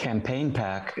campaign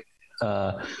pack,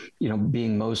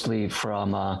 being mostly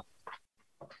from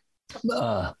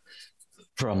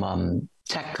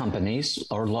tech companies,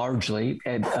 or largely,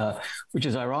 which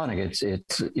is ironic. It's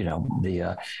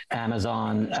the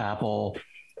Amazon, Apple,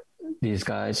 these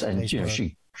guys, and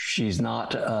she's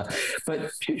not, but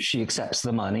she accepts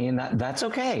the money, and that's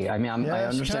okay. I mean, I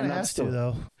understand that's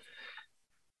though.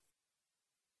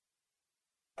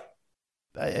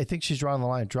 I think she's drawing the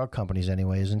line at drug companies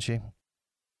anyway, isn't she?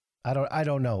 I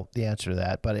don't know the answer to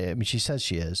that, but I mean, she says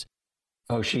she is.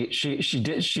 Oh, she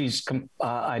did.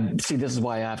 I see. This is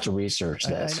why I have to research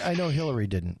this. I know Hillary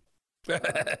didn't.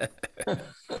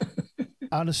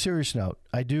 On a serious note,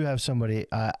 I do have somebody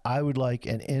I would like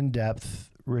an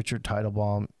in-depth Richard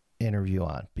Teitelbaum interview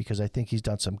on, because I think he's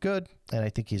done some good, and I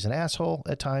think he's an asshole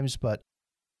at times, but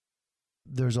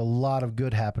there's a lot of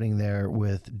good happening there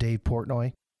with Dave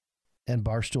Portnoy and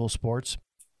Barstool Sports.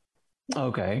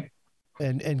 Okay.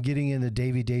 And getting in the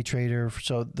Davey Day Trader.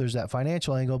 So there's that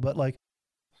financial angle, but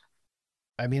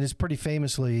it's pretty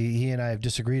famously, he and I have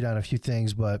disagreed on a few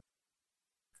things, but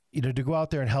to go out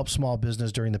there and help small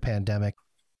business during the pandemic,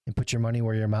 and put your money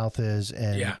where your mouth is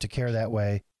and to care that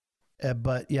way.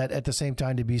 But yet at the same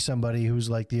time to be somebody who's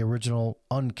like the original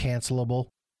uncancelable.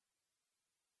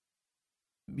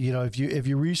 You know, if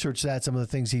you research that, some of the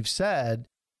things he's said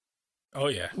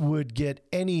would get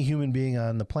any human being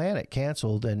on the planet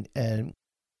canceled, and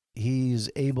he's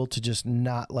able to just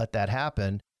not let that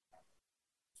happen.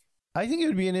 I think it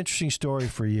would be an interesting story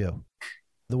for you,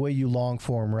 the way you long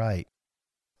form write.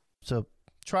 So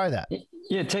try that.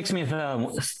 Yeah, it takes me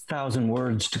 1,000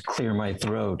 words to clear my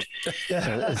throat.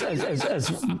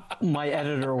 As my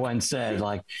editor once said,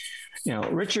 like, you know,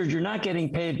 Richard, you're not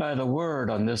getting paid by the word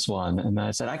on this one. And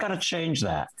I said, I got to change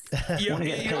that.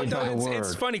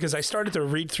 It's funny because I started to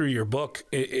read through your book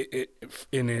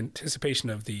in anticipation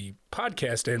of the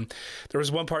podcast. And there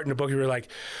was one part in the book you were like,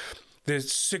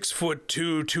 this 6'2",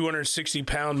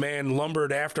 260-pound man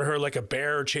lumbered after her like a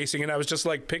bear chasing, and I was just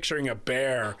like picturing a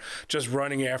bear just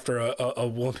running after a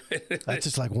woman. That's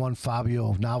just like one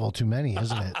Fabio novel too many,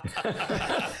 isn't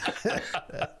it?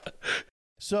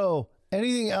 So,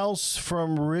 anything else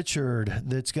from Richard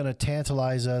that's going to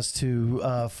tantalize us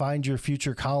to find your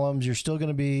future columns? You're still going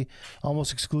to be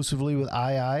almost exclusively with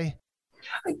II?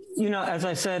 You know, as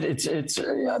I said, it's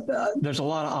there's a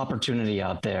lot of opportunity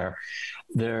out there.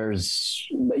 There's,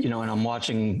 you know, and I'm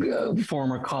watching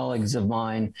former colleagues of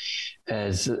mine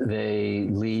as they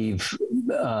leave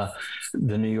the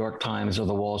New York Times or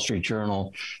the Wall Street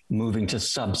Journal, moving to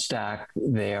Substack.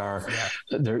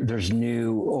 There's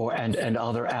new and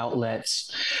other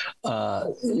outlets.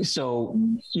 So,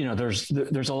 you know,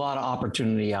 there's a lot of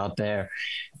opportunity out there.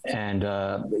 And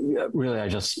really, I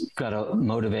just got to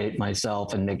motivate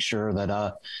myself and make sure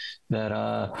that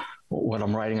what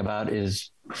I'm writing about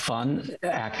is fun,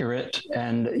 accurate,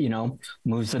 and, you know,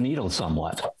 moves the needle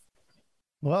somewhat.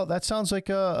 Well, that sounds like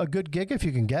a good gig if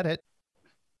you can get it.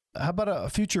 How about a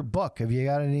future book? Have you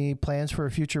got any plans for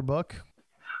a future book?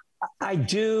 I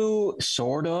do,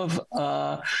 sort of.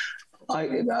 I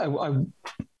am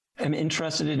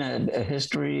interested in a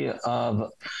history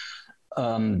of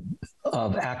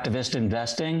activist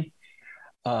investing.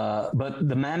 But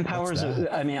the manpower is,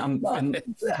 I mean, I'm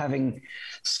having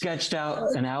sketched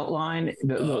out an outline.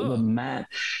 The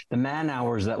man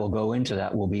hours that will go into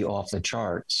that will be off the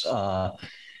charts.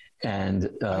 And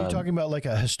are you talking about like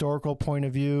a historical point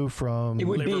of view from it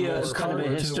would be a kind of a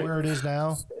history to where it is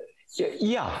now?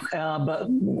 Yeah, but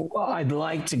I'd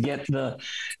like to get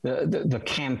the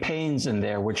campaigns in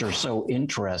there, which are so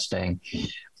interesting,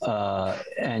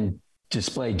 and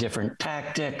display different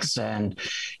tactics, and,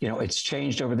 you know, it's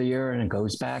changed over the year and it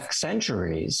goes back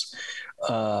centuries.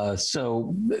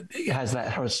 So it has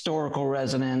that historical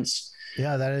resonance.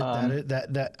 Yeah,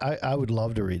 I would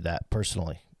love to read that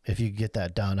personally, if you get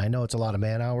that done. I know it's a lot of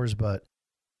man hours, but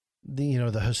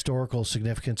the historical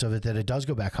significance of it, that it does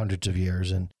go back hundreds of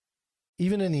years. And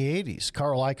even in the 80s,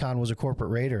 Carl Icahn was a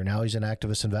corporate raider. Now he's an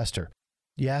activist investor.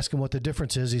 You ask him what the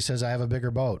difference is, he says, I have a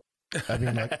bigger boat. I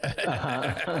mean, like,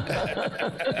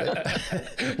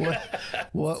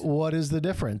 what is the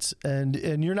difference? And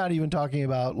you're not even talking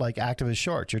about like activist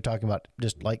shorts. You're talking about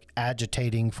just like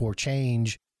agitating for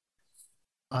change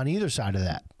on either side of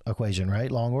that equation,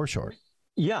 right? Long or short.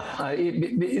 Yeah.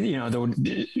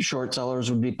 The short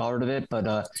sellers would be part of it,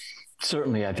 but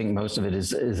certainly I think most of it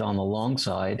is on the long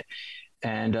side.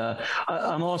 And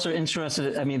I'm also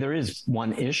interested. I mean, there is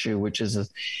one issue, which is,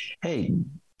 hey,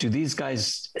 do these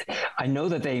guys, I know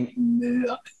that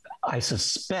I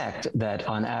suspect that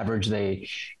on average they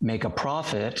make a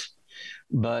profit,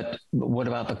 but what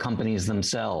about the companies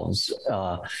themselves?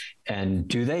 And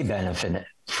do they benefit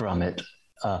from it?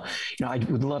 I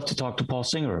would love to talk to Paul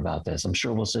Singer about this. I'm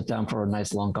sure we'll sit down for a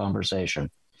nice long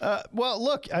conversation. Well,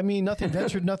 look, I mean, nothing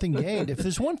ventured, nothing gained. If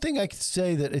there's one thing I could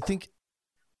say that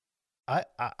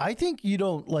I think you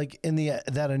don't, like, in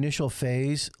that initial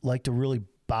phase, like to really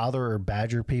bother or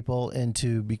badger people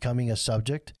into becoming a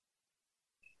subject,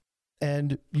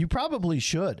 and you probably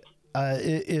should.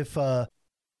 If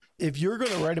you're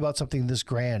going to write about something this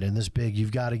grand and this big,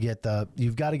 you've got to get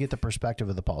the perspective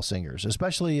of the Paul Singers,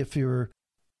 especially if you're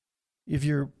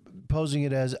posing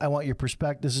it as, I want your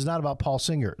perspective. This is not about Paul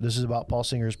Singer. This is about Paul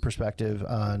Singer's perspective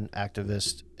on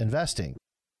activist investing.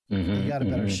 Mm-hmm, you got a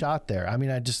better shot there. I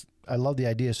mean, I love the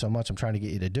idea so much. I'm trying to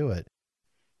get you to do it.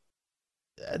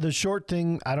 The short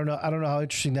thing, I don't know how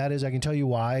interesting that is. I can tell you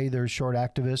why there's short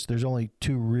activists. There's only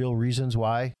two real reasons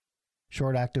why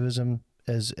short activism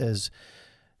has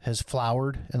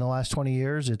flowered in the last 20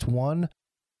 years. It's one,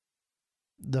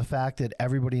 the fact that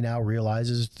everybody now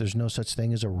realizes there's no such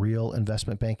thing as a real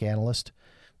investment bank analyst,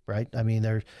 right? I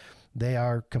mean, they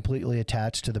are completely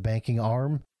attached to the banking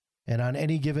arm. And on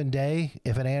any given day,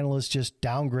 if an analyst just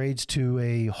downgrades to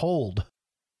a hold,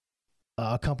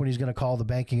 a company's going to call the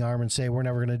banking arm and say, we're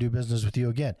never going to do business with you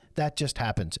again. That just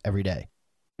happens every day.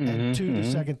 And two, the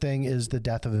second thing is the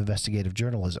death of investigative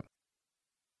journalism.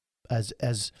 As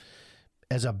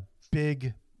a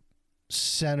big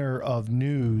center of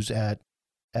news at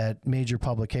major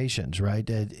publications, right?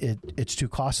 It's too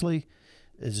costly.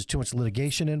 There's too much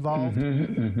litigation involved.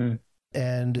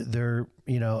 And they're,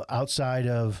 outside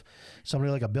of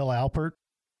somebody like a Bill Alpert.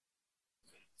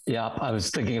 Yeah, I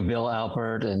was thinking of Bill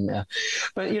Alpert,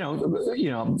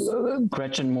 but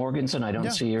Gretchen Morgensen. I don't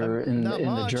see her in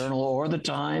the Journal or the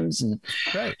Times, and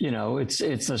right.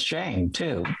 It's a shame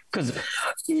too, because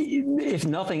if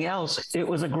nothing else, it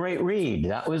was a great read.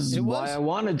 That was why I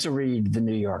wanted to read the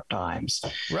New York Times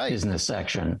business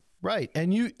section. Right,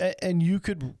 and you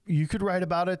could write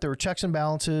about it. There were checks and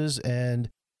balances, and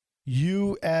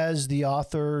you as the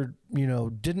author,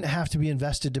 didn't have to be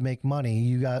invested to make money.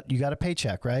 You got a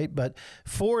paycheck, right? But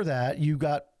for that, you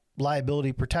got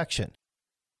liability protection.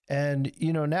 And,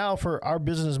 now for our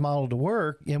business model to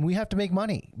work, and we have to make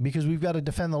money because we've got to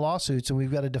defend the lawsuits and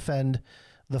we've got to defend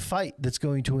the fight that's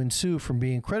going to ensue from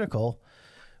being critical,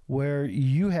 where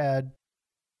you had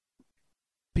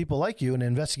people like you in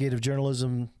investigative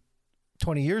journalism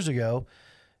 20 years ago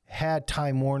had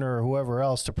Time Warner or whoever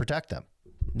else to protect them.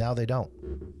 Now they don't.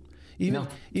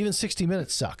 Even 60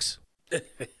 Minutes sucks.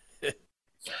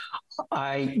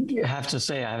 I have to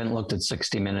say I haven't looked at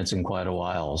 60 Minutes in quite a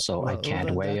while, so I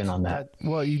can't weigh in on that.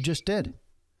 Well, you just did.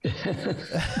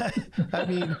 I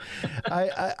mean,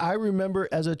 I remember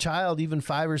as a child, even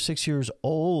 5 or 6 years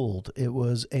old, it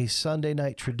was a Sunday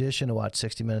night tradition to watch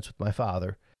 60 Minutes with my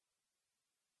father.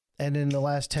 And in the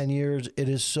last 10 years, it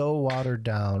is so watered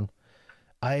down.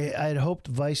 I had hoped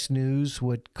Vice News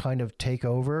would kind of take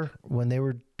over when they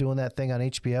were doing that thing on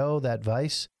HBO, that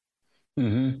Vice.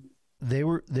 Mm-hmm.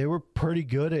 They were pretty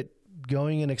good at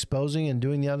going and exposing and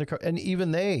doing the undercover. And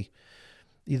even they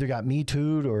either got Me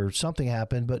Too'd or something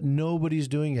happened, but nobody's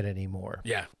doing it anymore.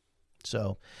 Yeah.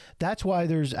 So that's why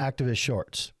there's activist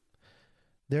shorts.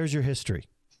 There's your history.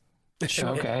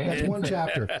 Okay. That's one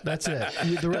chapter. That's it.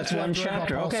 The rest That's one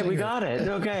chapter. Okay, we got it.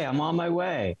 Okay, I'm on my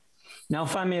way. Now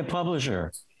find me a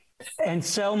publisher and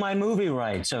sell my movie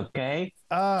rights, okay?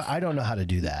 I don't know how to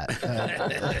do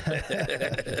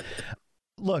that.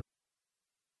 Look,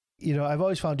 I've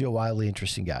always found you a wildly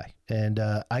interesting guy. And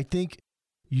I think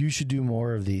you should do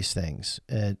more of these things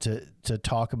to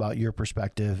talk about your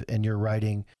perspective and your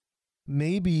writing.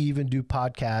 Maybe even do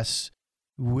podcasts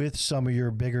with some of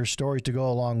your bigger stories to go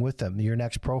along with them, your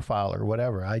next profile or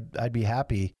whatever. I'd be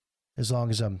happy as long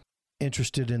as I'm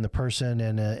interested in the person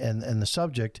and the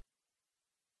subject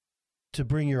to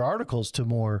bring your articles to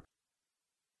more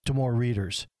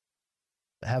readers.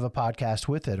 Have a podcast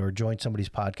with it or join somebody's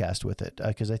podcast with it,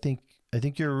 because I think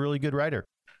you're a really good writer,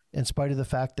 in spite of the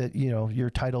fact that your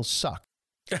titles suck.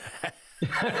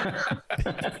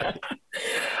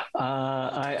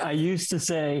 I used to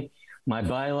say my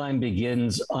byline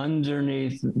begins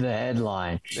underneath the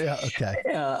headline. Yeah, okay.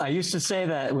 I used to say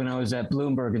that when I was at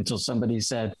Bloomberg until somebody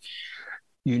said,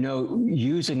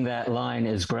 using that line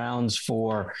as grounds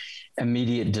for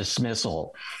immediate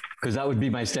dismissal, because that would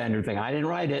be my standard thing. I didn't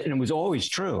write it, and it was always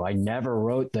true. I never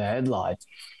wrote the headline.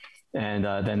 And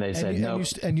then they said no.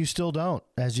 And you still don't,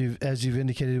 as you've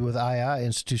indicated with II,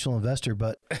 institutional investor.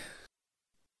 But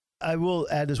I will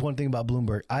add this one thing about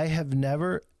Bloomberg. I have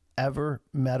never, ever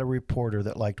met a reporter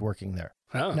that liked working there.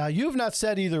 Oh. Now, you have not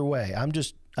said either way. I'm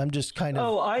just kind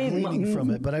of leaning from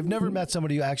it. But I've never met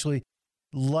somebody who actually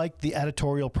liked the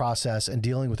editorial process and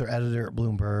dealing with their editor at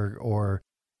Bloomberg or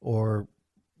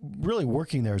really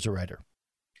working there as a writer.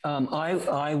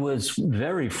 I was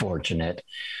very fortunate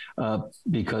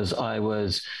because I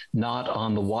was not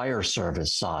on the wire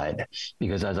service side,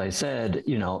 because as I said,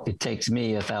 it takes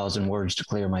me 1,000 words to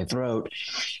clear my throat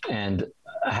and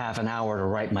a half an hour to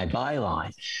write my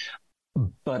byline.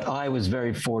 But I was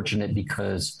very fortunate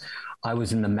because I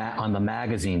was on the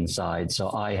magazine side.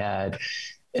 So I had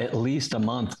at least a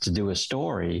month to do a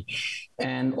story.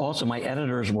 And also my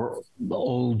editors were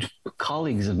old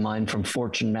colleagues of mine from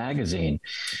Fortune magazine.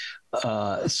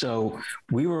 So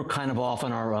we were kind of off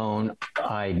on our own.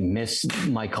 I miss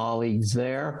my colleagues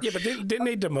there. Yeah, but didn't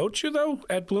they demote you though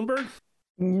at Bloomberg?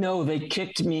 No, they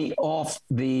kicked me off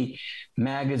the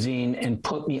magazine and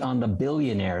put me on the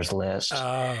billionaires list,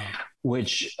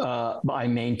 which I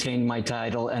maintained my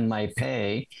title and my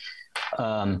pay.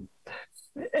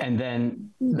 And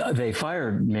then they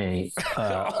fired me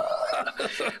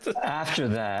after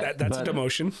that. That's a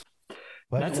demotion.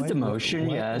 That's a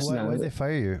demotion, yes. Why did they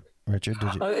fire you, Richard?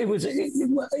 Did you? It was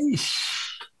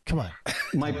Come on.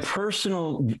 My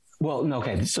personal, well, no,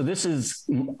 okay. So this is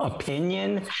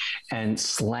opinion and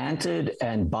slanted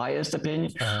and biased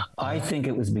opinion. I think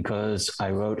it was because I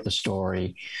wrote a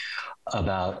story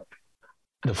about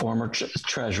the former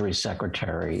Treasury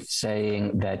Secretary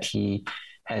saying that he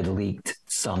had leaked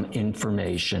some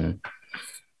information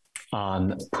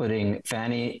on putting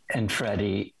Fannie and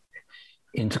Freddie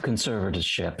into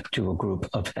conservatorship to a group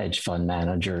of hedge fund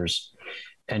managers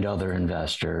and other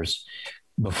investors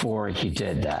before he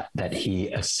did that he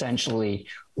essentially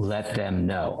let them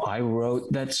know. I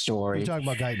wrote that story. You're talking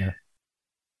about Geithner.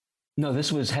 No,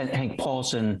 this was Hank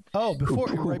Paulson. Oh, before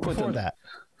that.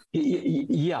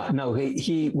 Yeah, no,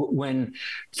 he when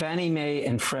Fannie Mae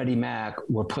and Freddie Mac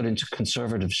were put into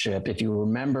conservatorship, if you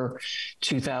remember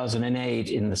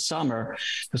 2008 in the summer,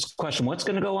 this question, what's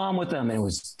going to go on with them? And it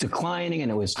was declining, and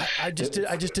it was. I just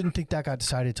didn't think that got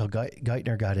decided until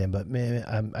Geithner got in, but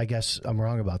man, I guess I'm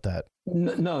wrong about that.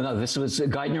 No, this was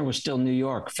Geithner was still New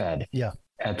York Fed. Yeah.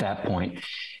 At that point.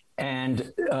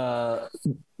 And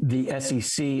the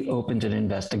SEC opened an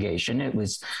investigation. It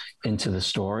was into the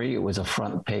story. It was a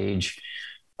front page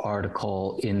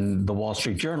article in the Wall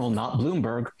Street Journal, not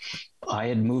Bloomberg. I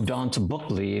had moved on to book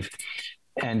leave.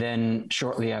 And then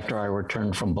shortly after I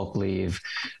returned from book leave,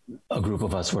 a group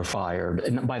of us were fired.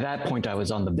 And by that point, I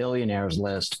was on the billionaires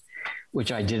list,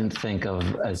 which I didn't think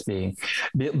of as being.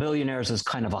 Billionaires is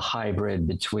kind of a hybrid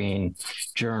between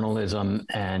journalism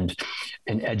and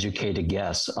an educated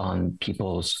guess on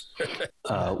people's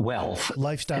wealth.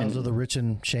 Lifestyles of the rich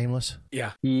and shameless.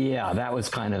 Yeah. Yeah, that was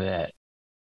kind of it.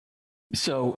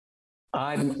 So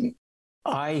I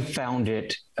found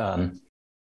it.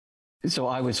 So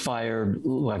I was fired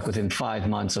like within 5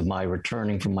 months of my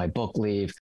returning from my book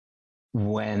leave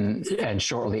and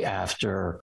shortly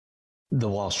after the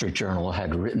Wall Street Journal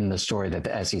had written the story that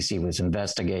the SEC was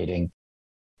investigating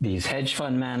these hedge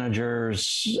fund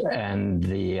managers and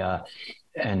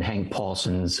and Hank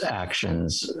Paulson's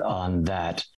actions on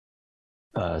that.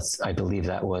 I believe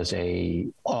that was a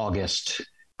August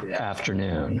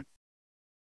afternoon.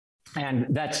 And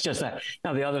that's just that.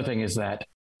 Now, the other thing is that,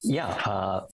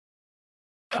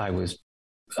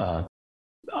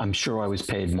 I'm sure I was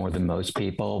paid more than most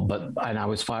people, and I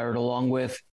was fired along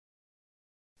with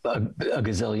a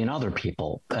gazillion other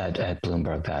people at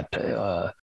Bloomberg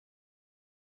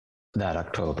that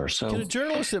October. So can a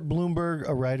journalist at Bloomberg,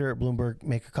 a writer at Bloomberg,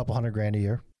 make a couple $100,000 a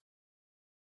year?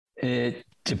 It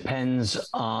depends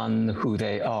on who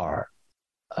they are.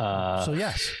 So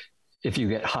yes, if you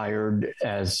get hired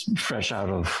as fresh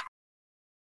out of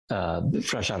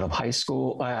high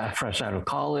school, fresh out of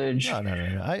college. No.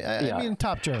 I mean,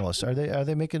 top journalists, are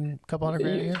they making a couple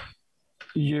 $100,000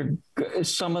 a year?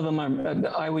 Some of them are.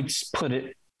 I would put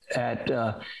it at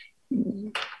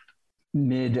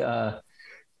mid.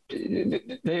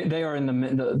 They are in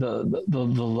the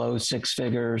low six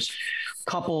figures.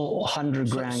 Couple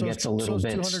 $100,000 gets a little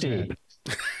bit steep.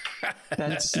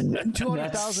 That's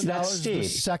 $200,000. That's the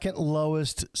second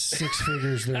lowest six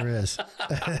figures there is.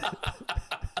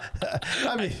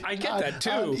 I mean, I get that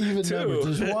too. Even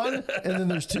numbers. There's one, and then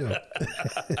there's two.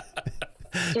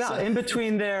 Yeah, in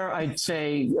between there, I'd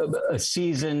say a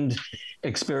seasoned,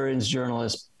 experienced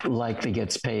journalist likely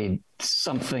gets paid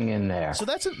something in there. So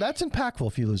that's impactful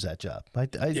if you lose that job. I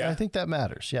think that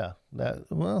matters. Yeah.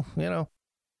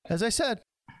 As I said,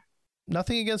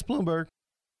 nothing against Bloomberg.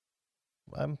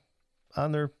 I'm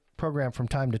on their program from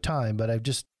time to time, but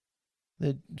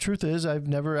the truth is I've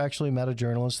never actually met a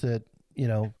journalist that,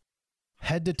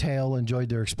 head to tail enjoyed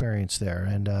their experience there.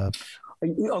 And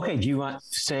okay, do you want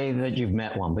to say that you've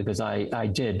met one? Because I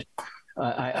did.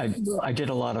 I did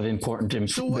a lot of important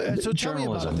so tell me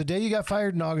about it. The day you got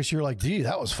fired in August, you're like, gee,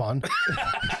 that was fun.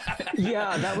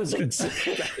 Yeah,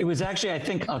 it was actually, I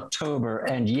think, October.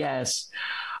 And yes,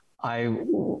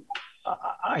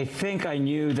 I think I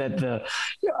knew that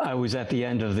I was at the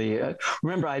end of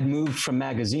remember I'd moved from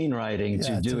magazine writing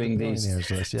to doing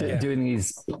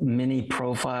these mini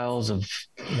profiles of,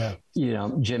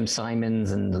 Jim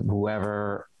Simons and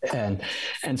whoever. And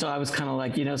so I was kind of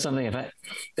like, something,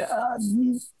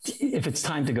 if it's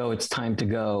time to go, it's time to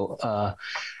go.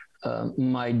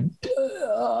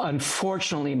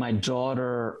 Unfortunately, my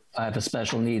daughter, I have a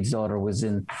special needs daughter, was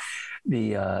in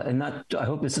I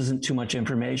hope this isn't too much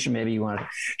information. Maybe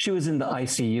she was in the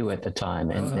ICU at the time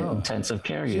in intensive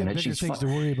care unit. She's things to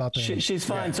worry about. She's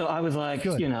fine. Yeah. So I was like,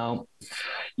 good.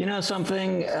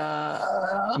 Something,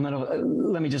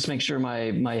 let me just make sure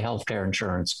my healthcare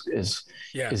insurance is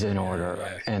in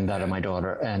order and that of my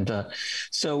daughter. And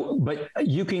but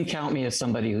you can count me as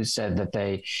somebody who said that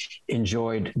they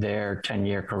enjoyed their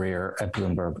 10-year career at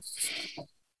Bloomberg.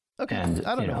 Okay. And,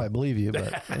 I don't know if I believe you,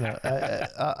 but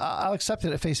I'll accept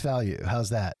it at face value. How's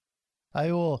that?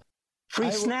 I will.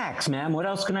 Free snacks, man. What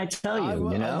else can I tell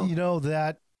you? You know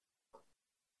that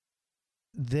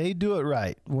they do it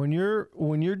right. When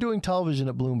you're doing television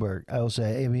at Bloomberg, I will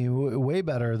say, I mean, way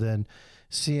better than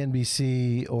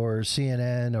CNBC or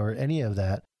CNN or any of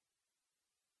that.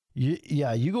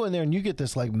 You go in there and you get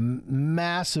this like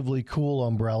massively cool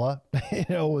umbrella,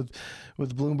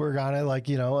 with Bloomberg on it,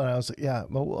 and I was like, yeah,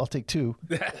 well, I'll take two.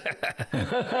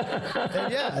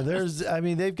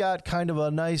 And they've got kind of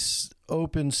a nice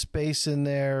open space in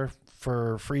there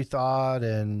for free thought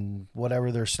and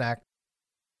whatever their snack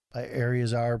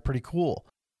areas are. Pretty cool.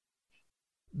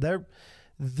 They're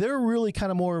really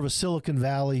kind of more of a Silicon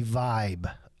Valley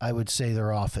vibe. I would say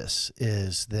their office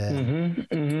is than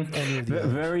any of the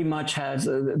others. Very much has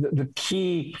the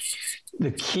key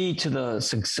to the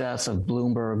success of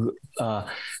Bloomberg.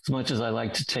 As much as I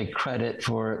like to take credit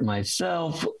for it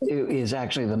myself, is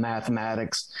actually the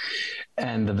mathematics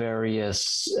and the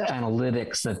various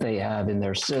analytics that they have in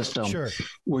their system,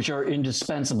 which are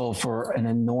indispensable for an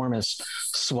enormous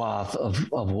swath of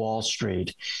Wall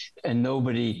Street. And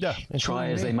nobody, try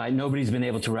as they might, nobody's been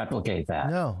able to replicate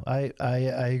that. No, I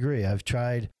agree. I've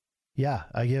tried. Yeah,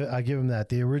 I give them that.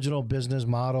 The original business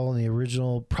model and the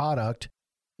original product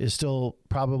is still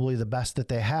probably the best that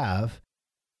they have.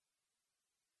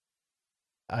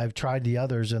 I've tried the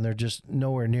others and they're just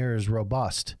nowhere near as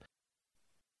robust.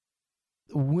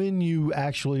 When you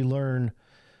actually learn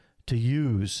to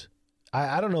use,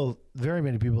 I don't know very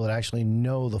many people that actually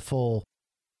know the full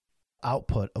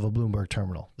output of a Bloomberg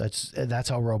terminal. That's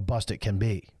how robust it can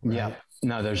be. Right? Yeah.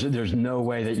 No, there's no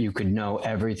way that you could know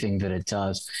everything that it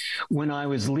does. When I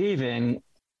was leaving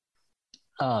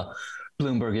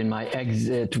Bloomberg in my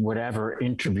exit, whatever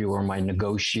interview or my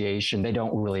negotiation, they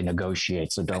don't really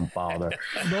negotiate, so don't bother.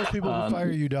 Most people who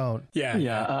fire you don't.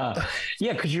 Yeah,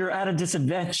 because you're at a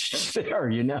disadvantage there,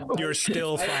 You're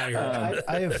still fired.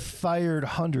 I have fired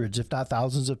hundreds, if not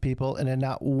thousands of people, and in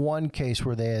not one case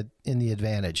were they in the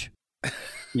advantage.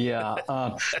 No,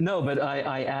 but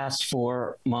I asked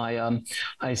for my,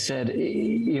 I said,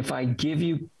 if I give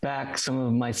you back some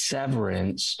of my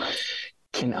severance,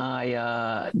 can I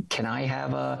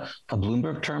have a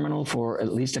Bloomberg terminal for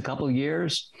at least a couple of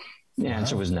years? The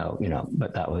answer was no,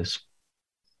 but that was.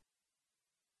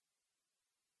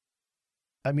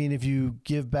 I mean, if you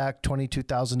give back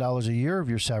 $22,000 a year of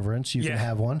your severance, you can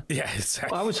have one. Yeah,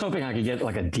 exactly. Well, I was hoping I could get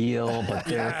like a deal, but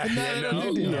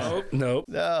no.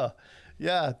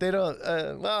 Yeah, they don't.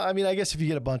 Well, I mean, I guess if you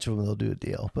get a bunch of them, they'll do a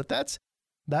deal. But that's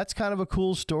kind of a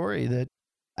cool story that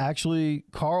actually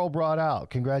Carl brought out.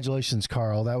 Congratulations,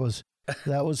 Carl. That was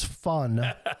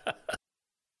fun.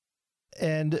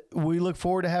 And we look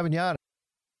forward to having you on.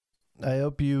 I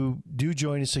hope you do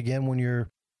join us again when you're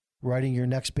writing your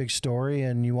next big story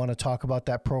and you want to talk about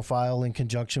that profile in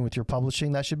conjunction with your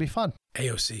publishing. That should be fun.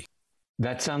 AOC.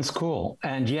 That sounds cool.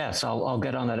 And yes, I'll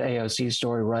get on that AOC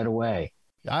story right away.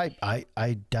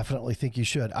 I definitely think you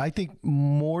should. I think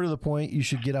more to the point, you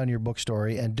should get on your book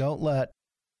story and don't let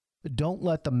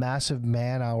the massive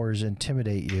man hours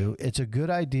intimidate you. It's a good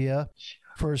idea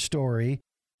for a story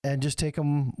and just take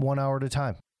them 1 hour at a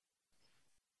time.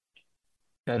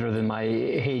 Better than my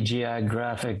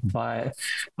hagiographic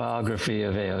biography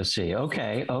of AOC.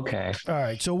 Okay. All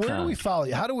right. So where do we follow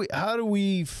you? How do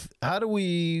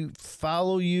we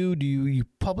follow you? Do you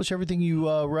publish everything you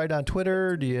write on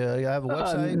Twitter? Do you have a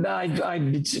website?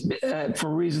 I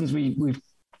for reasons we've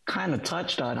kind of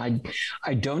touched on,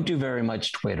 I don't do very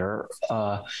much Twitter.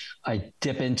 I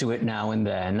dip into it now and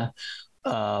then,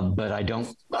 but I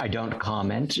don't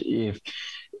comment.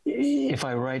 If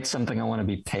I write something, I want to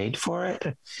be paid for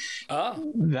it.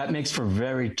 That makes for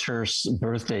very terse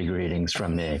birthday greetings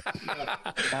from me.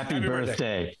 Happy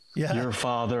birthday. Yeah. Your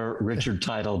father, Richard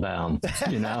Teitelbaum,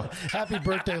 Happy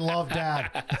birthday, love, Dad.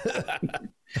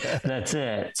 That's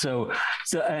it. So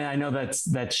I know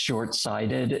that's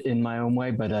short-sighted in my own way,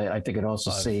 but I think it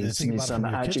also saves me some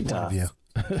agita.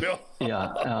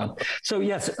 Yeah. So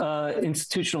yes,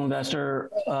 institutional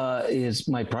investor is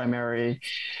my primary,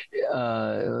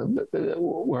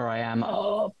 where I am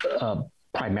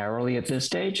primarily at this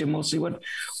stage, and we'll see what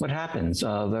happens.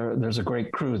 There's a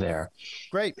great crew there.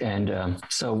 Great. And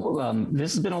so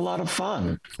this has been a lot of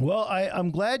fun. Well,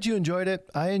 I'm glad you enjoyed it.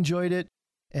 I enjoyed it.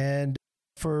 And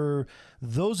for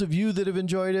those of you that have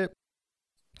enjoyed it,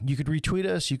 you could retweet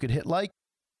us. You could hit like.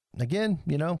 Again,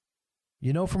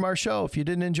 from our show, if you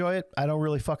didn't enjoy it, I don't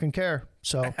really fucking care.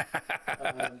 So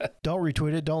don't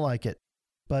retweet it. Don't like it.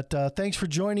 But thanks for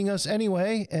joining us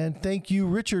anyway. And thank you,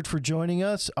 Richard, for joining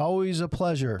us. Always a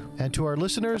pleasure. And to our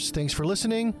listeners, thanks for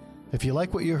listening. If you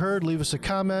like what you heard, leave us a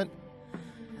comment,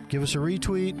 give us a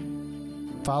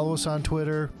retweet, follow us on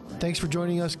Twitter. Thanks for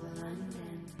joining us.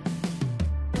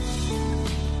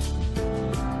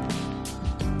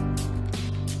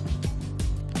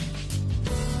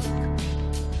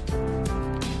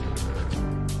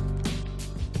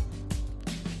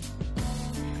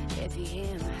 If you hear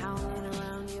him howling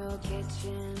around your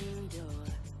kitchen door,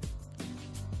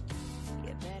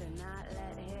 you better not